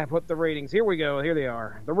 where did I put the ratings? Here we go. Here they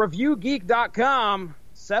are. The ReviewGeek.com,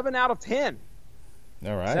 7 out of 10.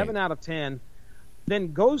 All right. 7 out of 10. Then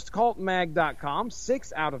GhostCultMag.com,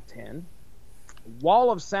 6 out of 10.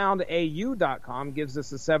 WallOfSoundAU.com gives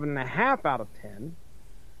us a 7.5 out of 10.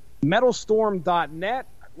 MetalStorm.net,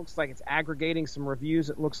 looks like it's aggregating some reviews.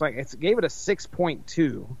 It looks like it gave it a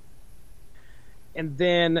 6.2. And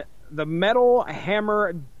then the Metal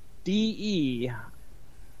Hammer DE,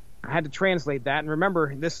 I had to translate that. And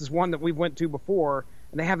remember, this is one that we went to before,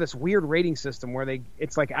 and they have this weird rating system where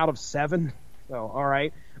it's like out of 7. So, all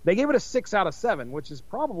right. They gave it a 6 out of 7, which is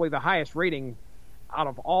probably the highest rating out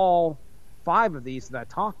of all 5 of these that I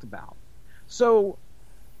talked about. So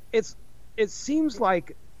it seems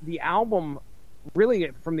like the album, really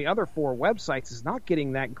from the other 4 websites, is not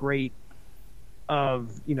getting that great of,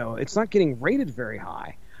 it's not getting rated very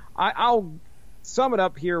high. I'll sum it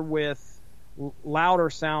up here with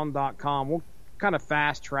loudersound.com. We'll kind of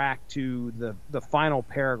fast track to the final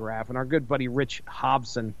paragraph, and our good buddy Rich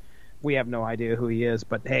Hobson, we have no idea who he is,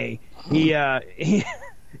 but hey, he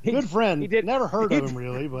good friend. He did, never heard of him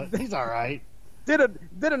really, but he's all right. Did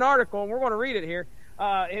an article, and we're going to read it here.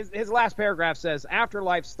 His last paragraph says,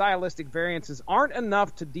 "AfterLife stylistic variances aren't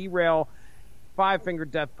enough to derail Five Finger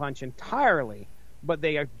Death Punch entirely, but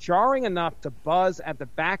they are jarring enough to buzz at the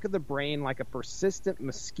back of the brain like a persistent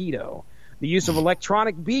mosquito. The use of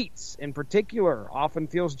electronic beats, in particular, often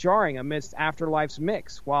feels jarring amidst AfterLife's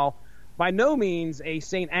mix. While by no means a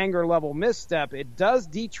St. Anger level misstep, it does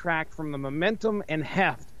detract from the momentum and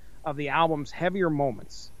heft of the album's heavier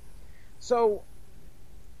moments. So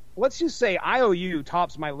let's just say IOU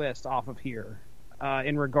tops my list off of here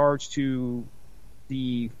in regards to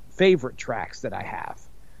the favorite tracks that I have.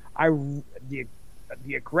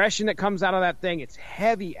 The aggression that comes out of that thing, it's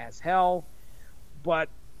heavy as hell, but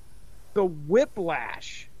the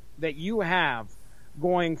whiplash that you have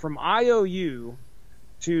going from IOU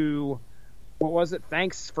to, what was it,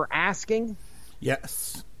 Thanks for Asking?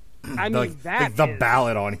 Yes. I mean, that the is,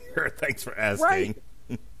 ballad on here, Thanks for Asking. Right.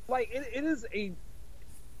 Like, it is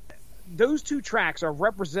those two tracks are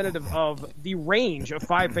representative of the range of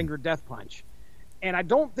Five Finger Death Punch. And I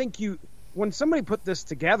don't think when somebody put this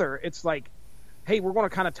together, it's like, hey, we're going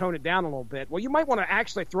to kind of tone it down a little bit. Well, you might want to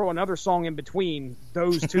actually throw another song in between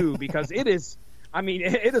those two because it is, I mean,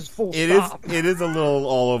 it is full stop. It is a little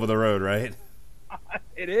all over the road, right?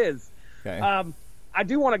 It is. Okay. I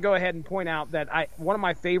do want to go ahead and point out that one of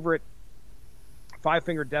my favorite Five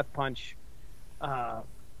Finger Death Punch,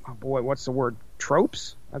 what's the word?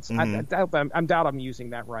 Tropes? That's I doubt I'm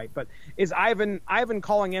using that right, but is Ivan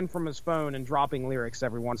calling in from his phone and dropping lyrics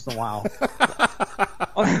every once in a while.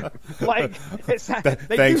 Like,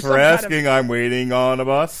 thanks for asking. I'm waiting on a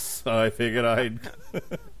bus. I figured I'd.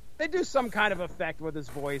 They do some kind of effect with his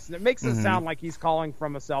voice, and it makes it sound like he's calling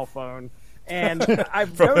from a cell phone. And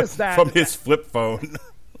I've noticed that from his flip phone.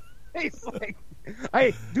 He's like,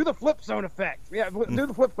 "Hey, do the flip phone effect. Yeah, do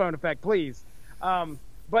the flip phone effect, please."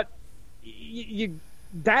 But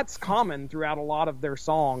that's common throughout a lot of their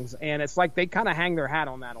songs, and it's like they kind of hang their hat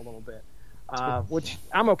on that a little bit, which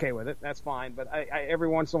I'm okay with it. That's fine. But I every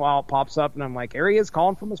once in a while it pops up, and I'm like, "Here he is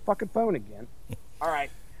calling from his fucking phone again." All right,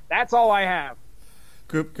 that's all I have.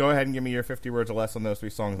 Coop, go ahead and give me your 50 words or less on those three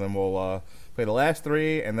songs, then we'll play the last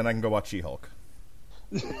three, and then I can go watch She-Hulk.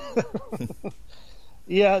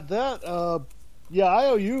 Yeah,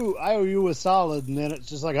 IOU was solid, and then it's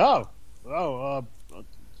just like, all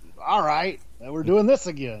right, we're doing this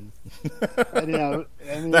again.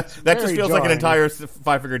 And, that just feels like an entire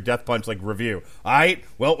Five Finger Death Punch review. All right,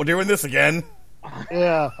 well, we're doing this again.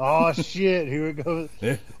 Yeah. Oh shit! Here we go.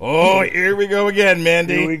 Oh, here we go again,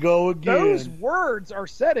 Mandy. Here we go again. Those words are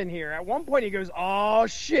said in here. At one point, he goes, "Oh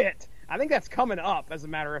shit." I think that's coming up, as a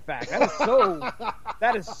matter of fact.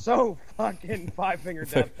 That is so fucking Five Finger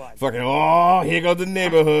Death Punch. Fucking, oh, here goes the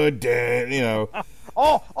neighborhood, you know.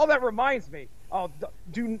 Oh, that reminds me. Oh,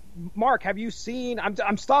 Mark, have you seen?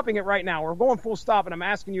 I'm stopping it right now. We're going full stop, and I'm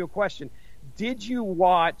asking you a question. Did you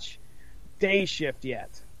watch Day Shift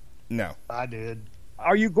yet? No. I did.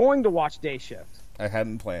 Are you going to watch Day Shift? I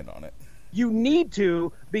hadn't planned on it. You need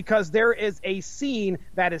to, because there is a scene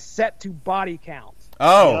that is set to body count.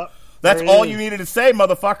 Oh. Yep. That's all you needed to say,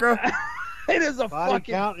 motherfucker. It is a body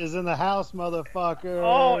fucking... count is in the house, motherfucker.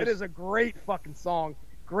 Oh, it is a great fucking song.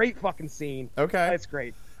 Great fucking scene. Okay. It's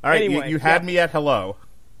great. All right, anyway, you had me at hello.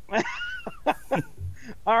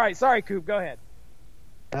 All right, sorry, Coop. Go ahead.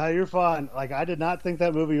 No, you're fine. I did not think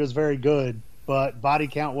that movie was very good, but body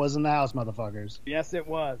count was in the house, motherfuckers. Yes, it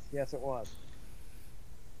was. Yes, it was.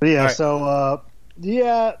 But yeah, right. So,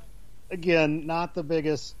 again, not the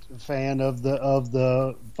biggest fan of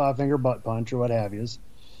the Five Finger Butt Punch or what have yous,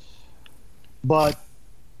 but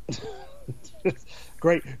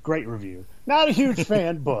great review. Not a huge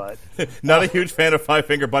fan, but not a huge fan of Five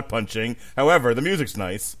Finger Butt Punching. However, the music's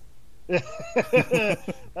nice. Get a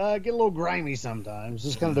little grimy sometimes.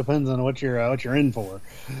 Just kind of depends on what you're in for,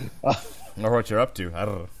 or what you're up to. I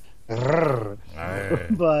don't know.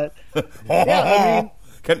 But yeah,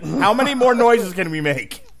 I mean, how many more noises can we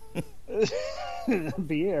make?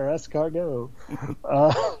 Pierre, escargot.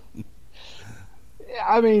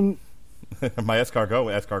 I mean, my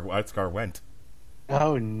escar went.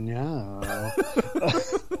 Oh no!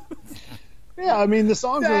 Yeah, I mean the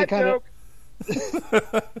songs are kind of.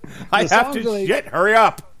 I have to shit. Hurry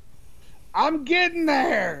up! I'm getting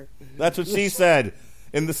there. That's what she said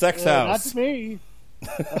in the sex house. Not me.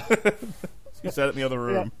 She said it in the other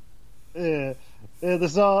room. Yeah. The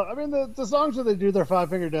song. I mean, the songs where they do their Five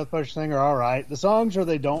Finger Death Punch thing are all right. The songs where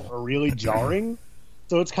they don't are really jarring.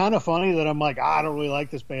 So it's kind of funny that I'm like, I don't really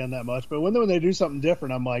like this band that much. But when they do something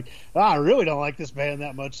different, I'm like, I really don't like this band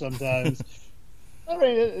that much sometimes. I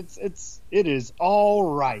mean, it is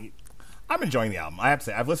all right. I'm enjoying the album. I have to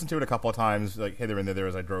say, I've listened to it a couple of times, hither and thither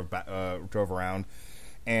as I drove around.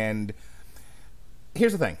 And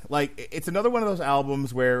here's the thing: it's another one of those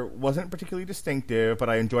albums where it wasn't particularly distinctive, but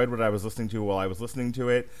I enjoyed what I was listening to while I was listening to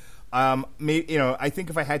it. I think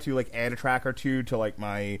if I had to add a track or two to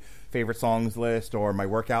my favorite songs list or my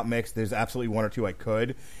workout mix, there's absolutely one or two I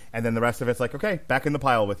could, and then the rest of it's okay, back in the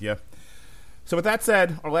pile with you. So with that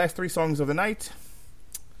said, our last three songs of the night: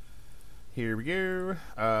 Here we go.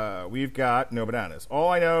 We've got No Bananas. All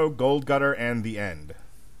I Know, Gold Gutter, and The End.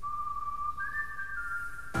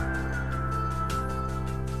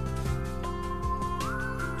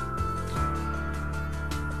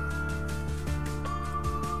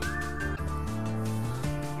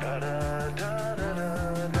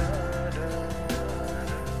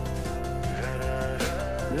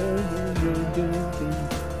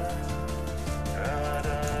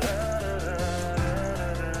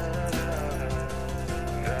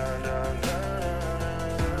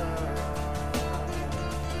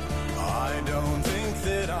 I don't think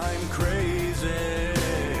that I'm crazy.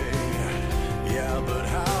 Yeah, but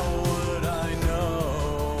how would I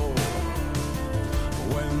know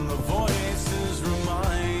when the voices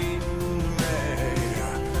remind me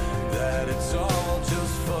that it's all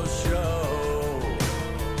just for show?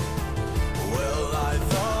 Well, I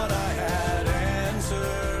thought I had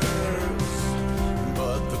answers,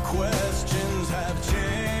 but the questions have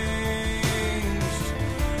changed.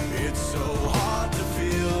 It's so hard to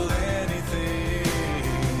feel anything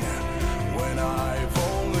when I've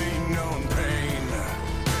only known pain.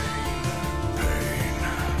 Pain.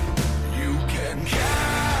 You can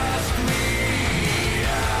cast me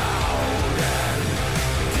out and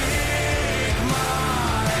dig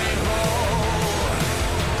my hole.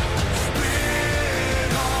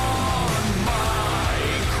 Spit on my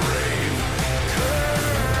grave.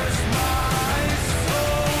 Curse my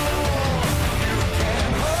soul. You can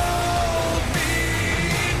hold me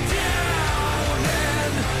down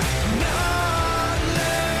and not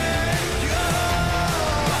let go.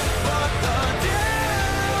 But the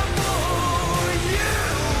devil you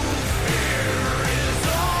fear is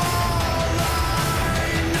all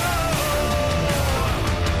I know.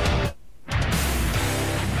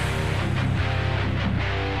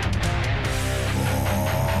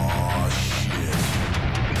 Oh, shit.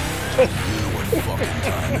 You know what fucking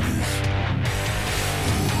time it is.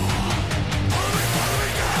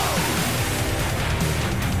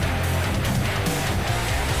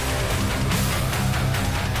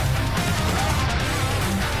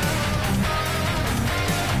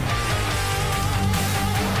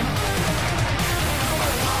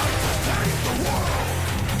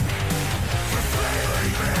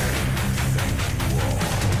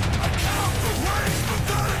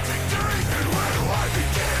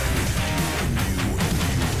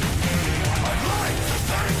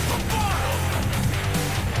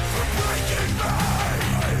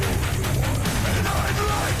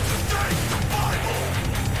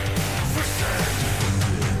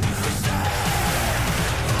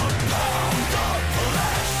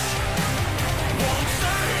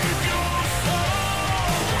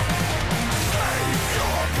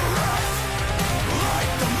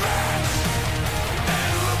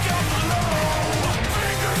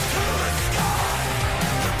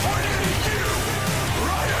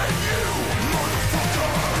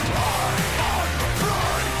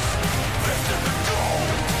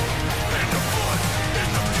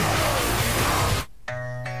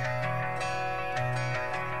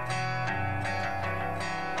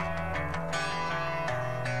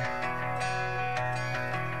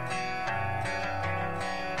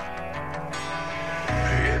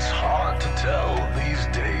 It's hard to tell these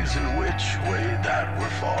days in which way that we're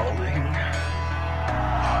falling.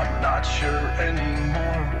 I'm not sure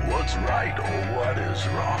anymore what's right or what is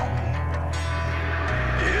wrong.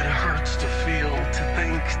 It hurts to feel, to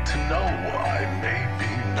think, to know I may be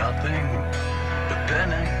nothing. But then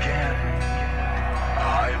again,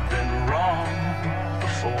 I've been wrong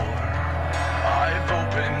before. I've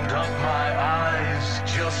opened up my eyes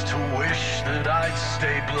just to wish that I'd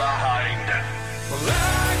stay blind.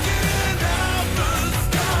 Blacking out the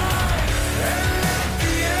sky and let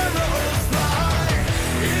the arrows fly.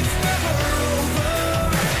 It's never over,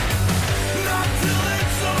 not till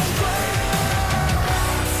it's over.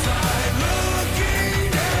 Outside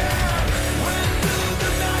looking in, when do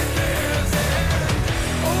the nightmares end?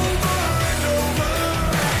 Over and over,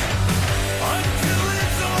 until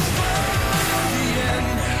it's over. The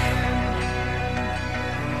end.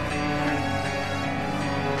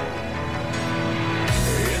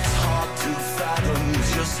 It's hard to fathom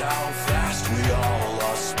just how fast we all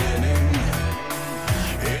are spinning.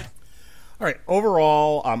 All right.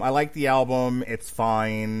 Overall, I like the album. It's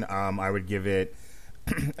fine. I would give it.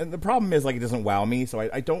 And the problem is, like, it doesn't wow me. So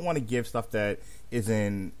I don't want to give stuff that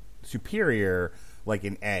isn't superior, like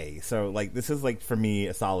an A. So, like, this is, like, for me,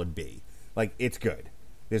 a solid B. Like, it's good.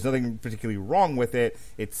 There's nothing particularly wrong with it.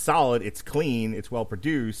 It's solid. It's clean. It's well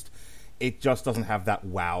produced. It just doesn't have that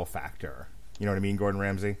wow factor. You know what I mean, Gordon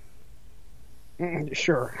Ramsay?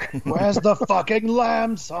 Sure. Where's the fucking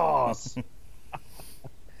lamb sauce?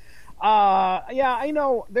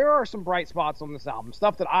 Yeah, there are some bright spots on this album.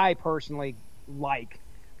 Stuff that I personally like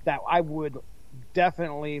that I would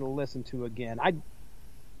definitely listen to again. I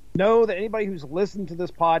know that anybody who's listened to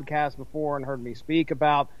this podcast before and heard me speak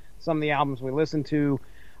about some of the albums we listen to,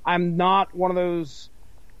 I'm not one of those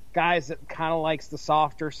guys that kind of likes the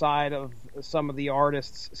softer side of some of the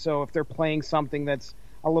artists. So if they're playing something that's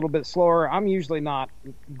a little bit slower, I'm usually not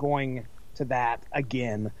going to that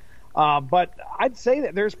again. But I'd say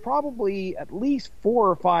that there's probably at least 4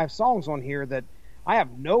 or 5 songs on here that I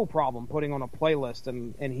have no problem putting on a playlist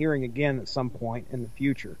and hearing again at some point in the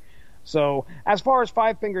future. So as far as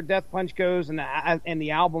Five Finger Death Punch goes and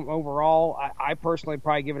the album overall, I personally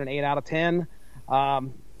probably give it an 8 out of 10,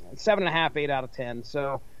 7.5, 8 out of 10.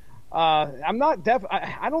 So I'm not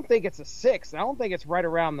I don't think it's a 6. I don't think it's right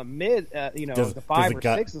around the mid, the 5 or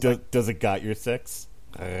 6. Does it got your 6?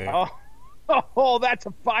 Oh, that's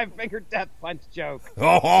a Five Finger Death Punch joke.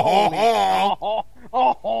 Oh,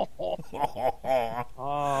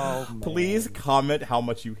 man. Please comment how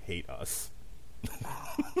much you hate us.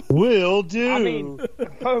 Will do. I mean,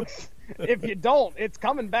 folks, if you don't, it's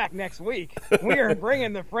coming back next week. We are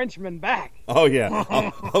bringing the Frenchman back. Oh, yeah.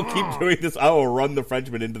 I'll keep doing this. I will run the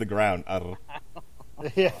Frenchman into the ground.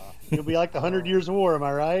 Yeah, you'll be like the 100 Years of War, am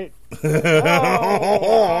I right? History.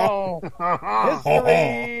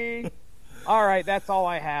 All right, that's all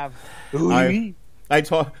I have.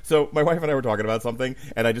 So my wife and I were talking about something,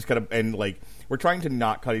 and I just we're trying to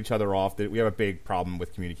not cut each other off. That we have a big problem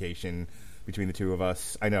with communication between the two of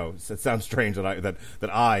us. I know it sounds strange that I, the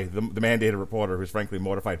mandated reporter, who's frankly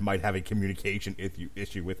mortified, might have a communication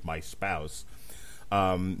issue with my spouse.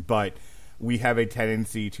 But we have a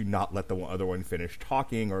tendency to not let the other one finish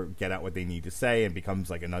talking or get out what they need to say, and becomes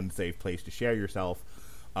like an unsafe place to share yourself,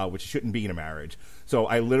 which shouldn't be in a marriage. So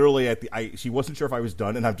I literally she wasn't sure if I was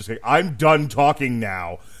done, and I'm just like, I'm done talking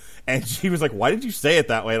now. And she was like, why did you say it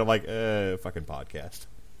that way? And I'm like, fucking podcast.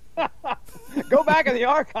 Go back in the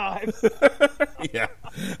archives. Yeah,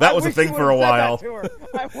 that was a thing for a while.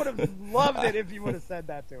 I would have loved it if you would have said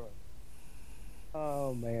that to her.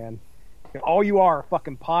 Oh man, all you are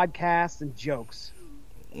fucking podcasts and jokes.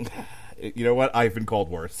 You know what? I've been called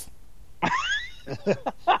worse. As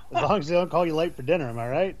long as they don't call you late for dinner, am I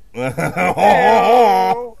right?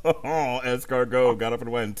 Escargot got up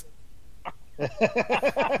and went.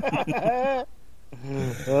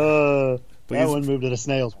 That one moved at a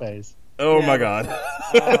snail's pace. Oh my god.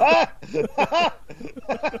 That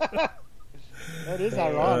is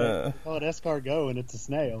ironic. Call it escargot and it's a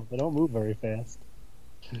snail. They don't move very fast.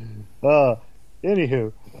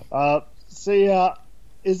 Anywho,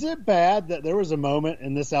 is it bad that there was a moment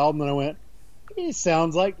in this album that I went, he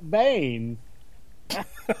sounds like Bane?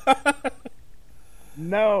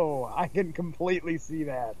 No, I can completely see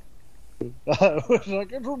that. I was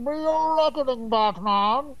like, it will be your reckoning,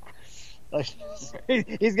 Batman.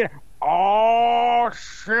 He's gonna. Oh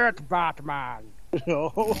shit, Batman!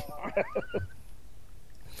 What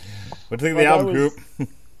do you think of the album, Coop?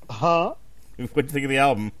 Huh? What do you think of the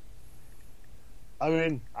album? I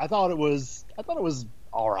mean, I thought it was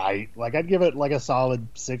all right. Like, I'd give it like a solid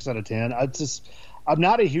 6 out of 10. I'm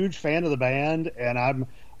not a huge fan of the band, and I'm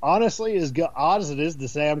honestly, as odd as it is to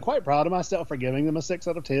say, I'm quite proud of myself for giving them a 6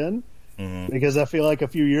 out of 10. Mm-hmm. Because I feel like a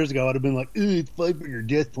few years ago I'd have been like, it's Five Finger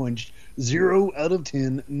Death Punch, 0 out of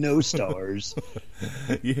 10, no stars.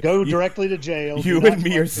 Go directly to jail. You and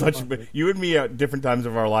me at different times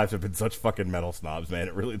of our lives have been such fucking metal snobs,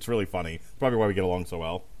 man. It's really funny. It's probably why we get along so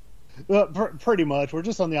well. Pretty much. We're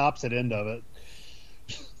just on the opposite end of it.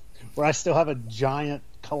 Where I still have a giant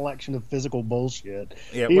collection of physical bullshit.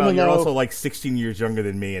 Yeah, well, you're also like 16 years younger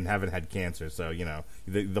than me and haven't had cancer, so, you know,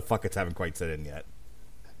 the fuckets haven't quite set in yet.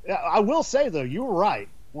 I will say, though, you were right.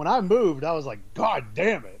 When I moved, I was like, God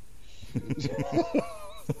damn it.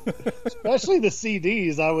 Especially the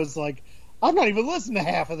CDs. I was like, I'm not even listening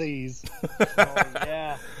to half of these. Oh,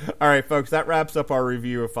 yeah. All right, folks, that wraps up our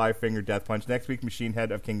review of Five Finger Death Punch. Next week, Machine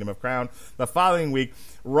Head of Kingdom of Crown. The following week,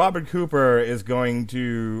 Robert Cooper is going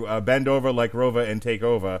to bend over like Rova and take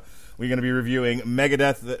over. We're going to be reviewing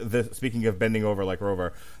Megadeth, speaking of bending over like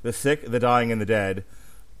Rover, The Sick, The Dying, and The Dead.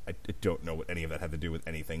 I don't know what any of that had to do with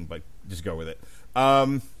anything, but just go with it.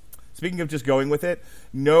 Speaking of just going with it,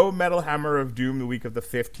 no Metal Hammer of Doom the week of the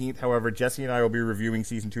 15th. However, Jesse and I will be reviewing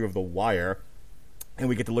Season 2 of The Wire, and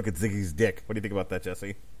we get to look at Ziggy's dick. What do you think about that,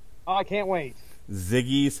 Jesse? Oh, I can't wait.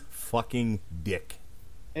 Ziggy's fucking dick.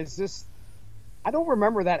 It's just... I don't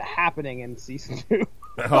remember that happening in Season 2.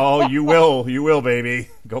 Oh, you will, baby.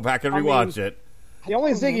 Go back and rewatch it. The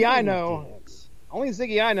only Ziggy I know... Only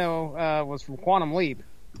Ziggy I know was from Quantum Leap.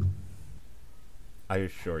 I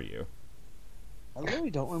assure you. I really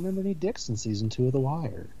don't remember any dicks in season 2 of The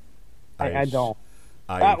Wire. I don't.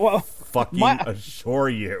 I fucking assure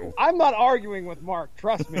you. I'm not arguing with Mark.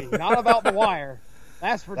 Trust me. Not about The Wire.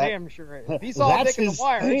 That's for damn sure. If he saw a dick in The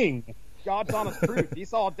Wire, thing. God's honest truth. He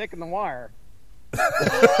saw a dick in The Wire.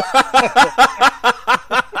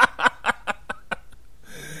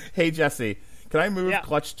 Hey, Jesse, can I move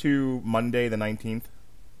Clutch to Monday the 19th?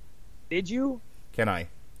 Did you? Can I?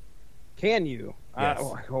 Can you? Yes.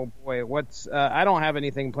 Oh boy, I don't have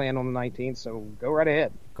anything planned on the 19th, so go right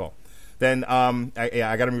ahead. Cool. Then,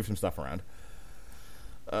 I got to move some stuff around.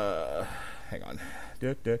 Hang on.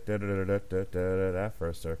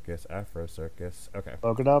 Afro Circus. Okay.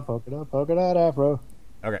 Polka dot, afro.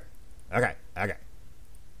 Okay. All right. Okay.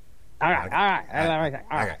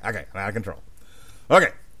 I'm out of control.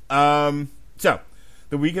 Okay. So,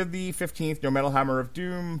 the week of the 15th, no Metal Hammer of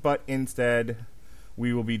Doom, but instead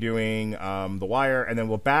we will be doing The Wire, and then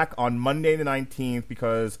we're back on Monday the 19th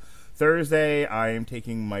because Thursday I am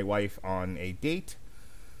taking my wife on a date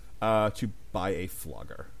to buy a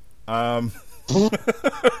flogger. And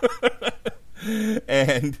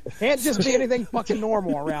it can't just be anything fucking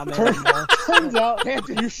normal around there anymore. Turns out Can't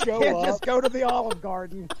just go to the Olive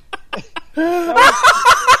Garden.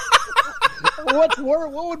 what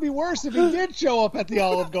would be worse if he did show up at the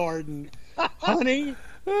Olive Garden? Honey,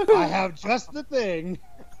 I have just the thing.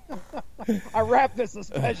 I wrapped this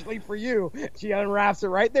especially for you. She unwraps it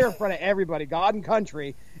right there in front of everybody, God and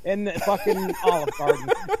country, in the fucking Olive Garden.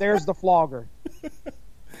 There's the flogger.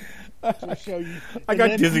 To show you. I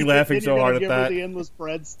got dizzy laughing so hard at that. The endless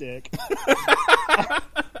breadstick.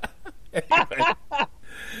 Anyway.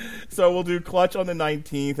 So we'll do Clutch on the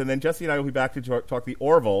 19th, and then Jesse and I will be back to talk the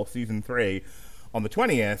Orville Season 3 on the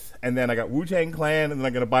 20th, and then I got Wu-Tang Clan, and then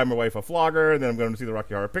I'm going to buy my wife a flogger, and then I'm going to see the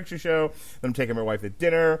Rocky Horror Picture Show, then I'm taking my wife to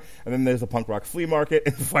dinner, and then there's a punk rock flea market,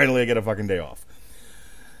 and finally I get a fucking day off.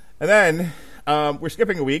 And then we're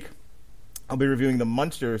skipping a week. I'll be reviewing The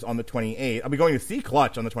Munsters on the 28th. I'll be going to see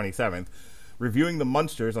Clutch on the 27th, reviewing The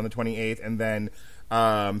Munsters on the 28th, and then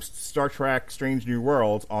Star Trek Strange New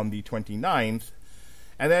Worlds on the 29th.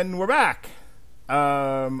 And then we're back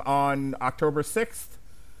on October 6th.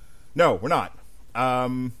 No, we're not.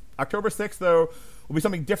 October 6th, though, will be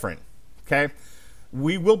something different, okay?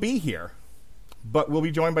 We will be here, but we'll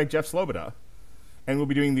be joined by Jeff Sloboda, and we'll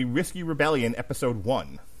be doing the Risky Rebellion Episode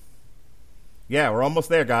 1. Yeah, we're almost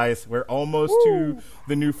there, guys. We're almost to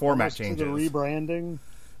the new format changes. To the rebranding.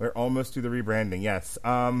 We're almost to the rebranding, yes.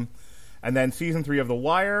 And then Season 3 of The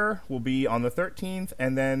Wire will be on the 13th,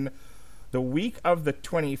 and then the week of the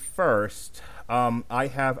 21st, I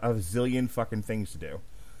have a zillion fucking things to do.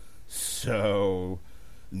 So,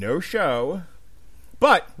 no show.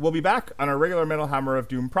 But we'll be back on our regular Metal Hammer of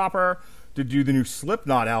Doom proper to do the new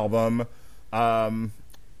Slipknot album,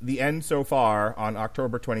 The End So Far, on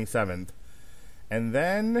October 27th. And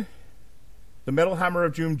then the Metal Hammer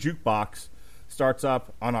of Doom Jukebox starts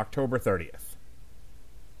up on October 30th.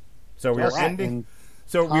 So we are ending...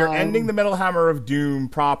 So we are ending the Metal Hammer of Doom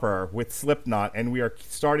proper with Slipknot, and we are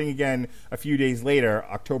starting again a few days later,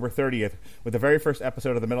 October 30th, with the very first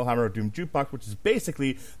episode of the Metal Hammer of Doom Jukebox, which is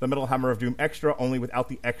basically the Metal Hammer of Doom Extra, only without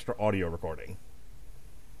the extra audio recording.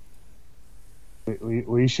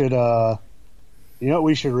 We should, you know what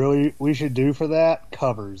we should do for that?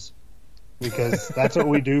 Covers. Because that's what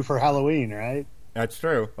we do for Halloween, right? That's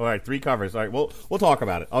true. All right, 3 covers. All right, we'll talk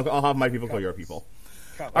about it. I'll have my people call your people.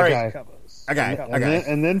 Covers. All right. Covers. Okay.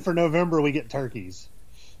 And then for November, we get turkeys.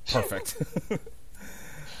 Perfect.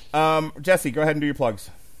 Jesse, go ahead and do your plugs.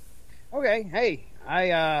 Okay. Hey, I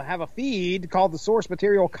have a feed called the Source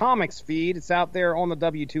Material Comics feed. It's out there on the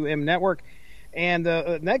W2M network. And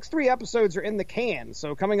the next 3 episodes are in the can.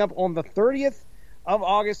 So coming up on the 30th of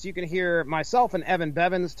August, you can hear myself and Evan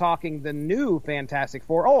Bevins talking the new Fantastic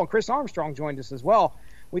Four. Oh, and Chris Armstrong joined us as well.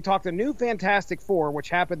 We talked the new Fantastic Four, which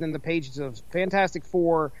happened in the pages of Fantastic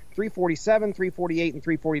Four 347, 348, and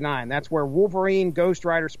 349. That's where Wolverine, Ghost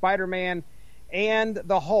Rider, Spider-Man, and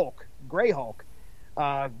the Hulk, Grey Hulk,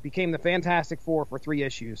 became the Fantastic Four for 3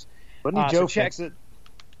 issues. Wasn't he Joe Fixit?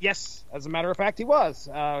 Yes, as a matter of fact, he was.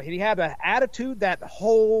 He had an attitude that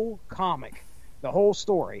whole comic, the whole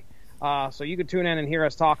story. So you can tune in and hear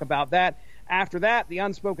us talk about that. After that, the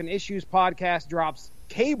Unspoken Issues podcast drops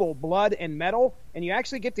Cable, Blood, and Metal, and you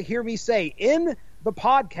actually get to hear me say in the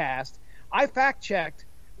podcast, I fact-checked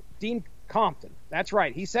Dean Compton. That's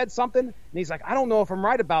right. He said something, and he's like, I don't know if I'm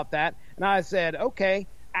right about that. And I said, okay.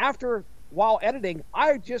 While editing,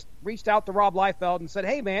 I just reached out to Rob Liefeld and said,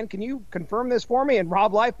 hey, man, can you confirm this for me? And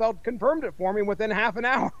Rob Liefeld confirmed it for me within half an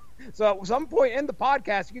hour. So at some point in the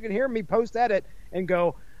podcast, you can hear me post edit and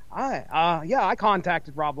go, I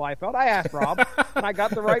contacted Rob Liefeld. I asked Rob, and I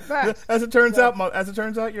got the right facts. As it turns out,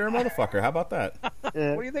 you're a motherfucker. How about that? What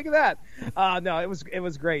do you think of that? No, it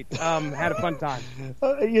was great. Had a fun time.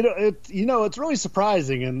 It's really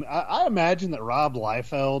surprising, and I imagine that Rob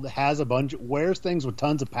Liefeld wears things with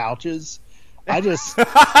tons of pouches. It's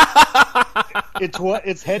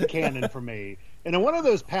headcanon for me. And in one of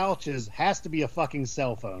those pouches has to be a fucking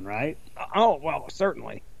cell phone, right? Oh, well,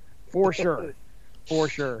 certainly. For sure. For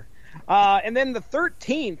sure. And then the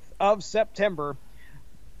 13th of September,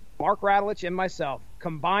 Mark Radulich and myself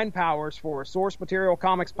combine powers for a Source Material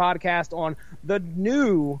Comics podcast on the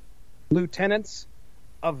new Lieutenants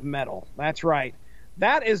of Metal. That's right.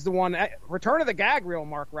 That is the one. Return of the Gag Reel,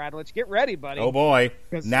 Mark Radulich. Get ready, buddy. Oh, boy.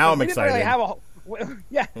 Now I'm excited.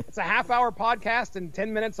 It's a half-hour podcast, and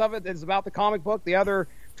 10 minutes of it is about the comic book. The other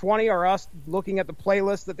 20 are us looking at the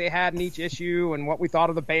playlist that they had in each issue and what we thought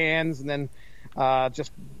of the bands, and then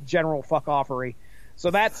just general fuck-offery. So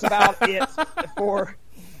that's about it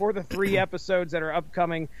for the 3 episodes that are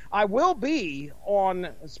upcoming. I will be on,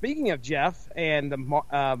 speaking of Jeff and the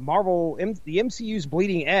the MCU's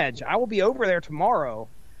Bleeding Edge, I will be over there tomorrow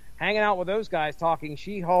hanging out with those guys talking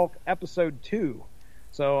She-Hulk Episode 2.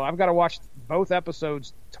 So I've got to watch both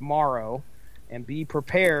episodes tomorrow and be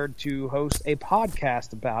prepared to host a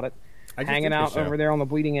podcast about it, hanging out over there on the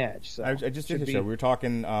Bleeding Edge. So I just did the show. We were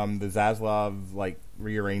talking the Zaslav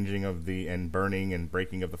rearranging of and burning and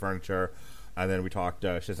breaking of the furniture, and then we talked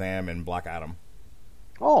Shazam and Black Adam.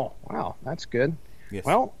 Oh, wow, that's good. Yes.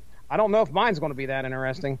 Well, I don't know if mine's going to be that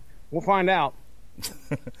interesting. We'll find out.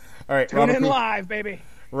 All right, Tune in live, baby.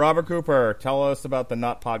 Robert Cooper, tell us about the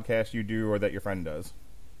not podcast you do or that your friend does.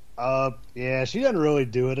 Yeah, she doesn't really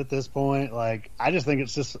do it at this point. I just think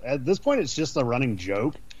at this point it's just a running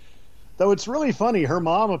joke. Though it's really funny. Her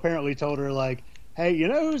mom apparently told her, hey, you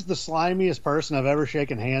know who's the slimiest person I've ever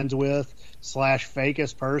shaken hands with /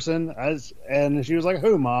 fakest person? And she was like,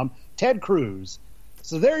 who, Mom? Ted Cruz.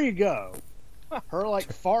 So there you go. Her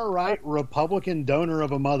far-right Republican donor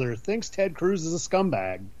of a mother thinks Ted Cruz is a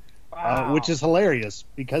scumbag. Wow. Which is hilarious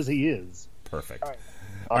because he is. Perfect.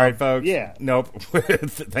 All right, folks. Yeah. Nope.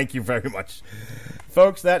 Thank you very much.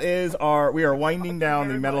 Folks, we are winding down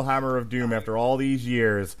the Metal Hammer of Doom after all these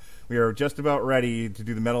years. We are just about ready to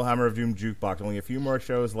do the Metal Hammer of Doom jukebox. Only a few more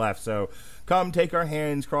shows left, so come take our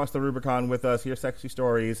hands, cross the Rubicon with us, hear sexy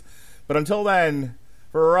stories. But until then,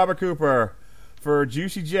 for Robert Cooper, for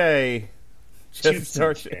Juicy J, Jesse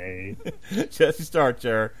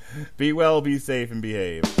Starcher, be well, be safe, and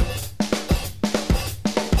behave.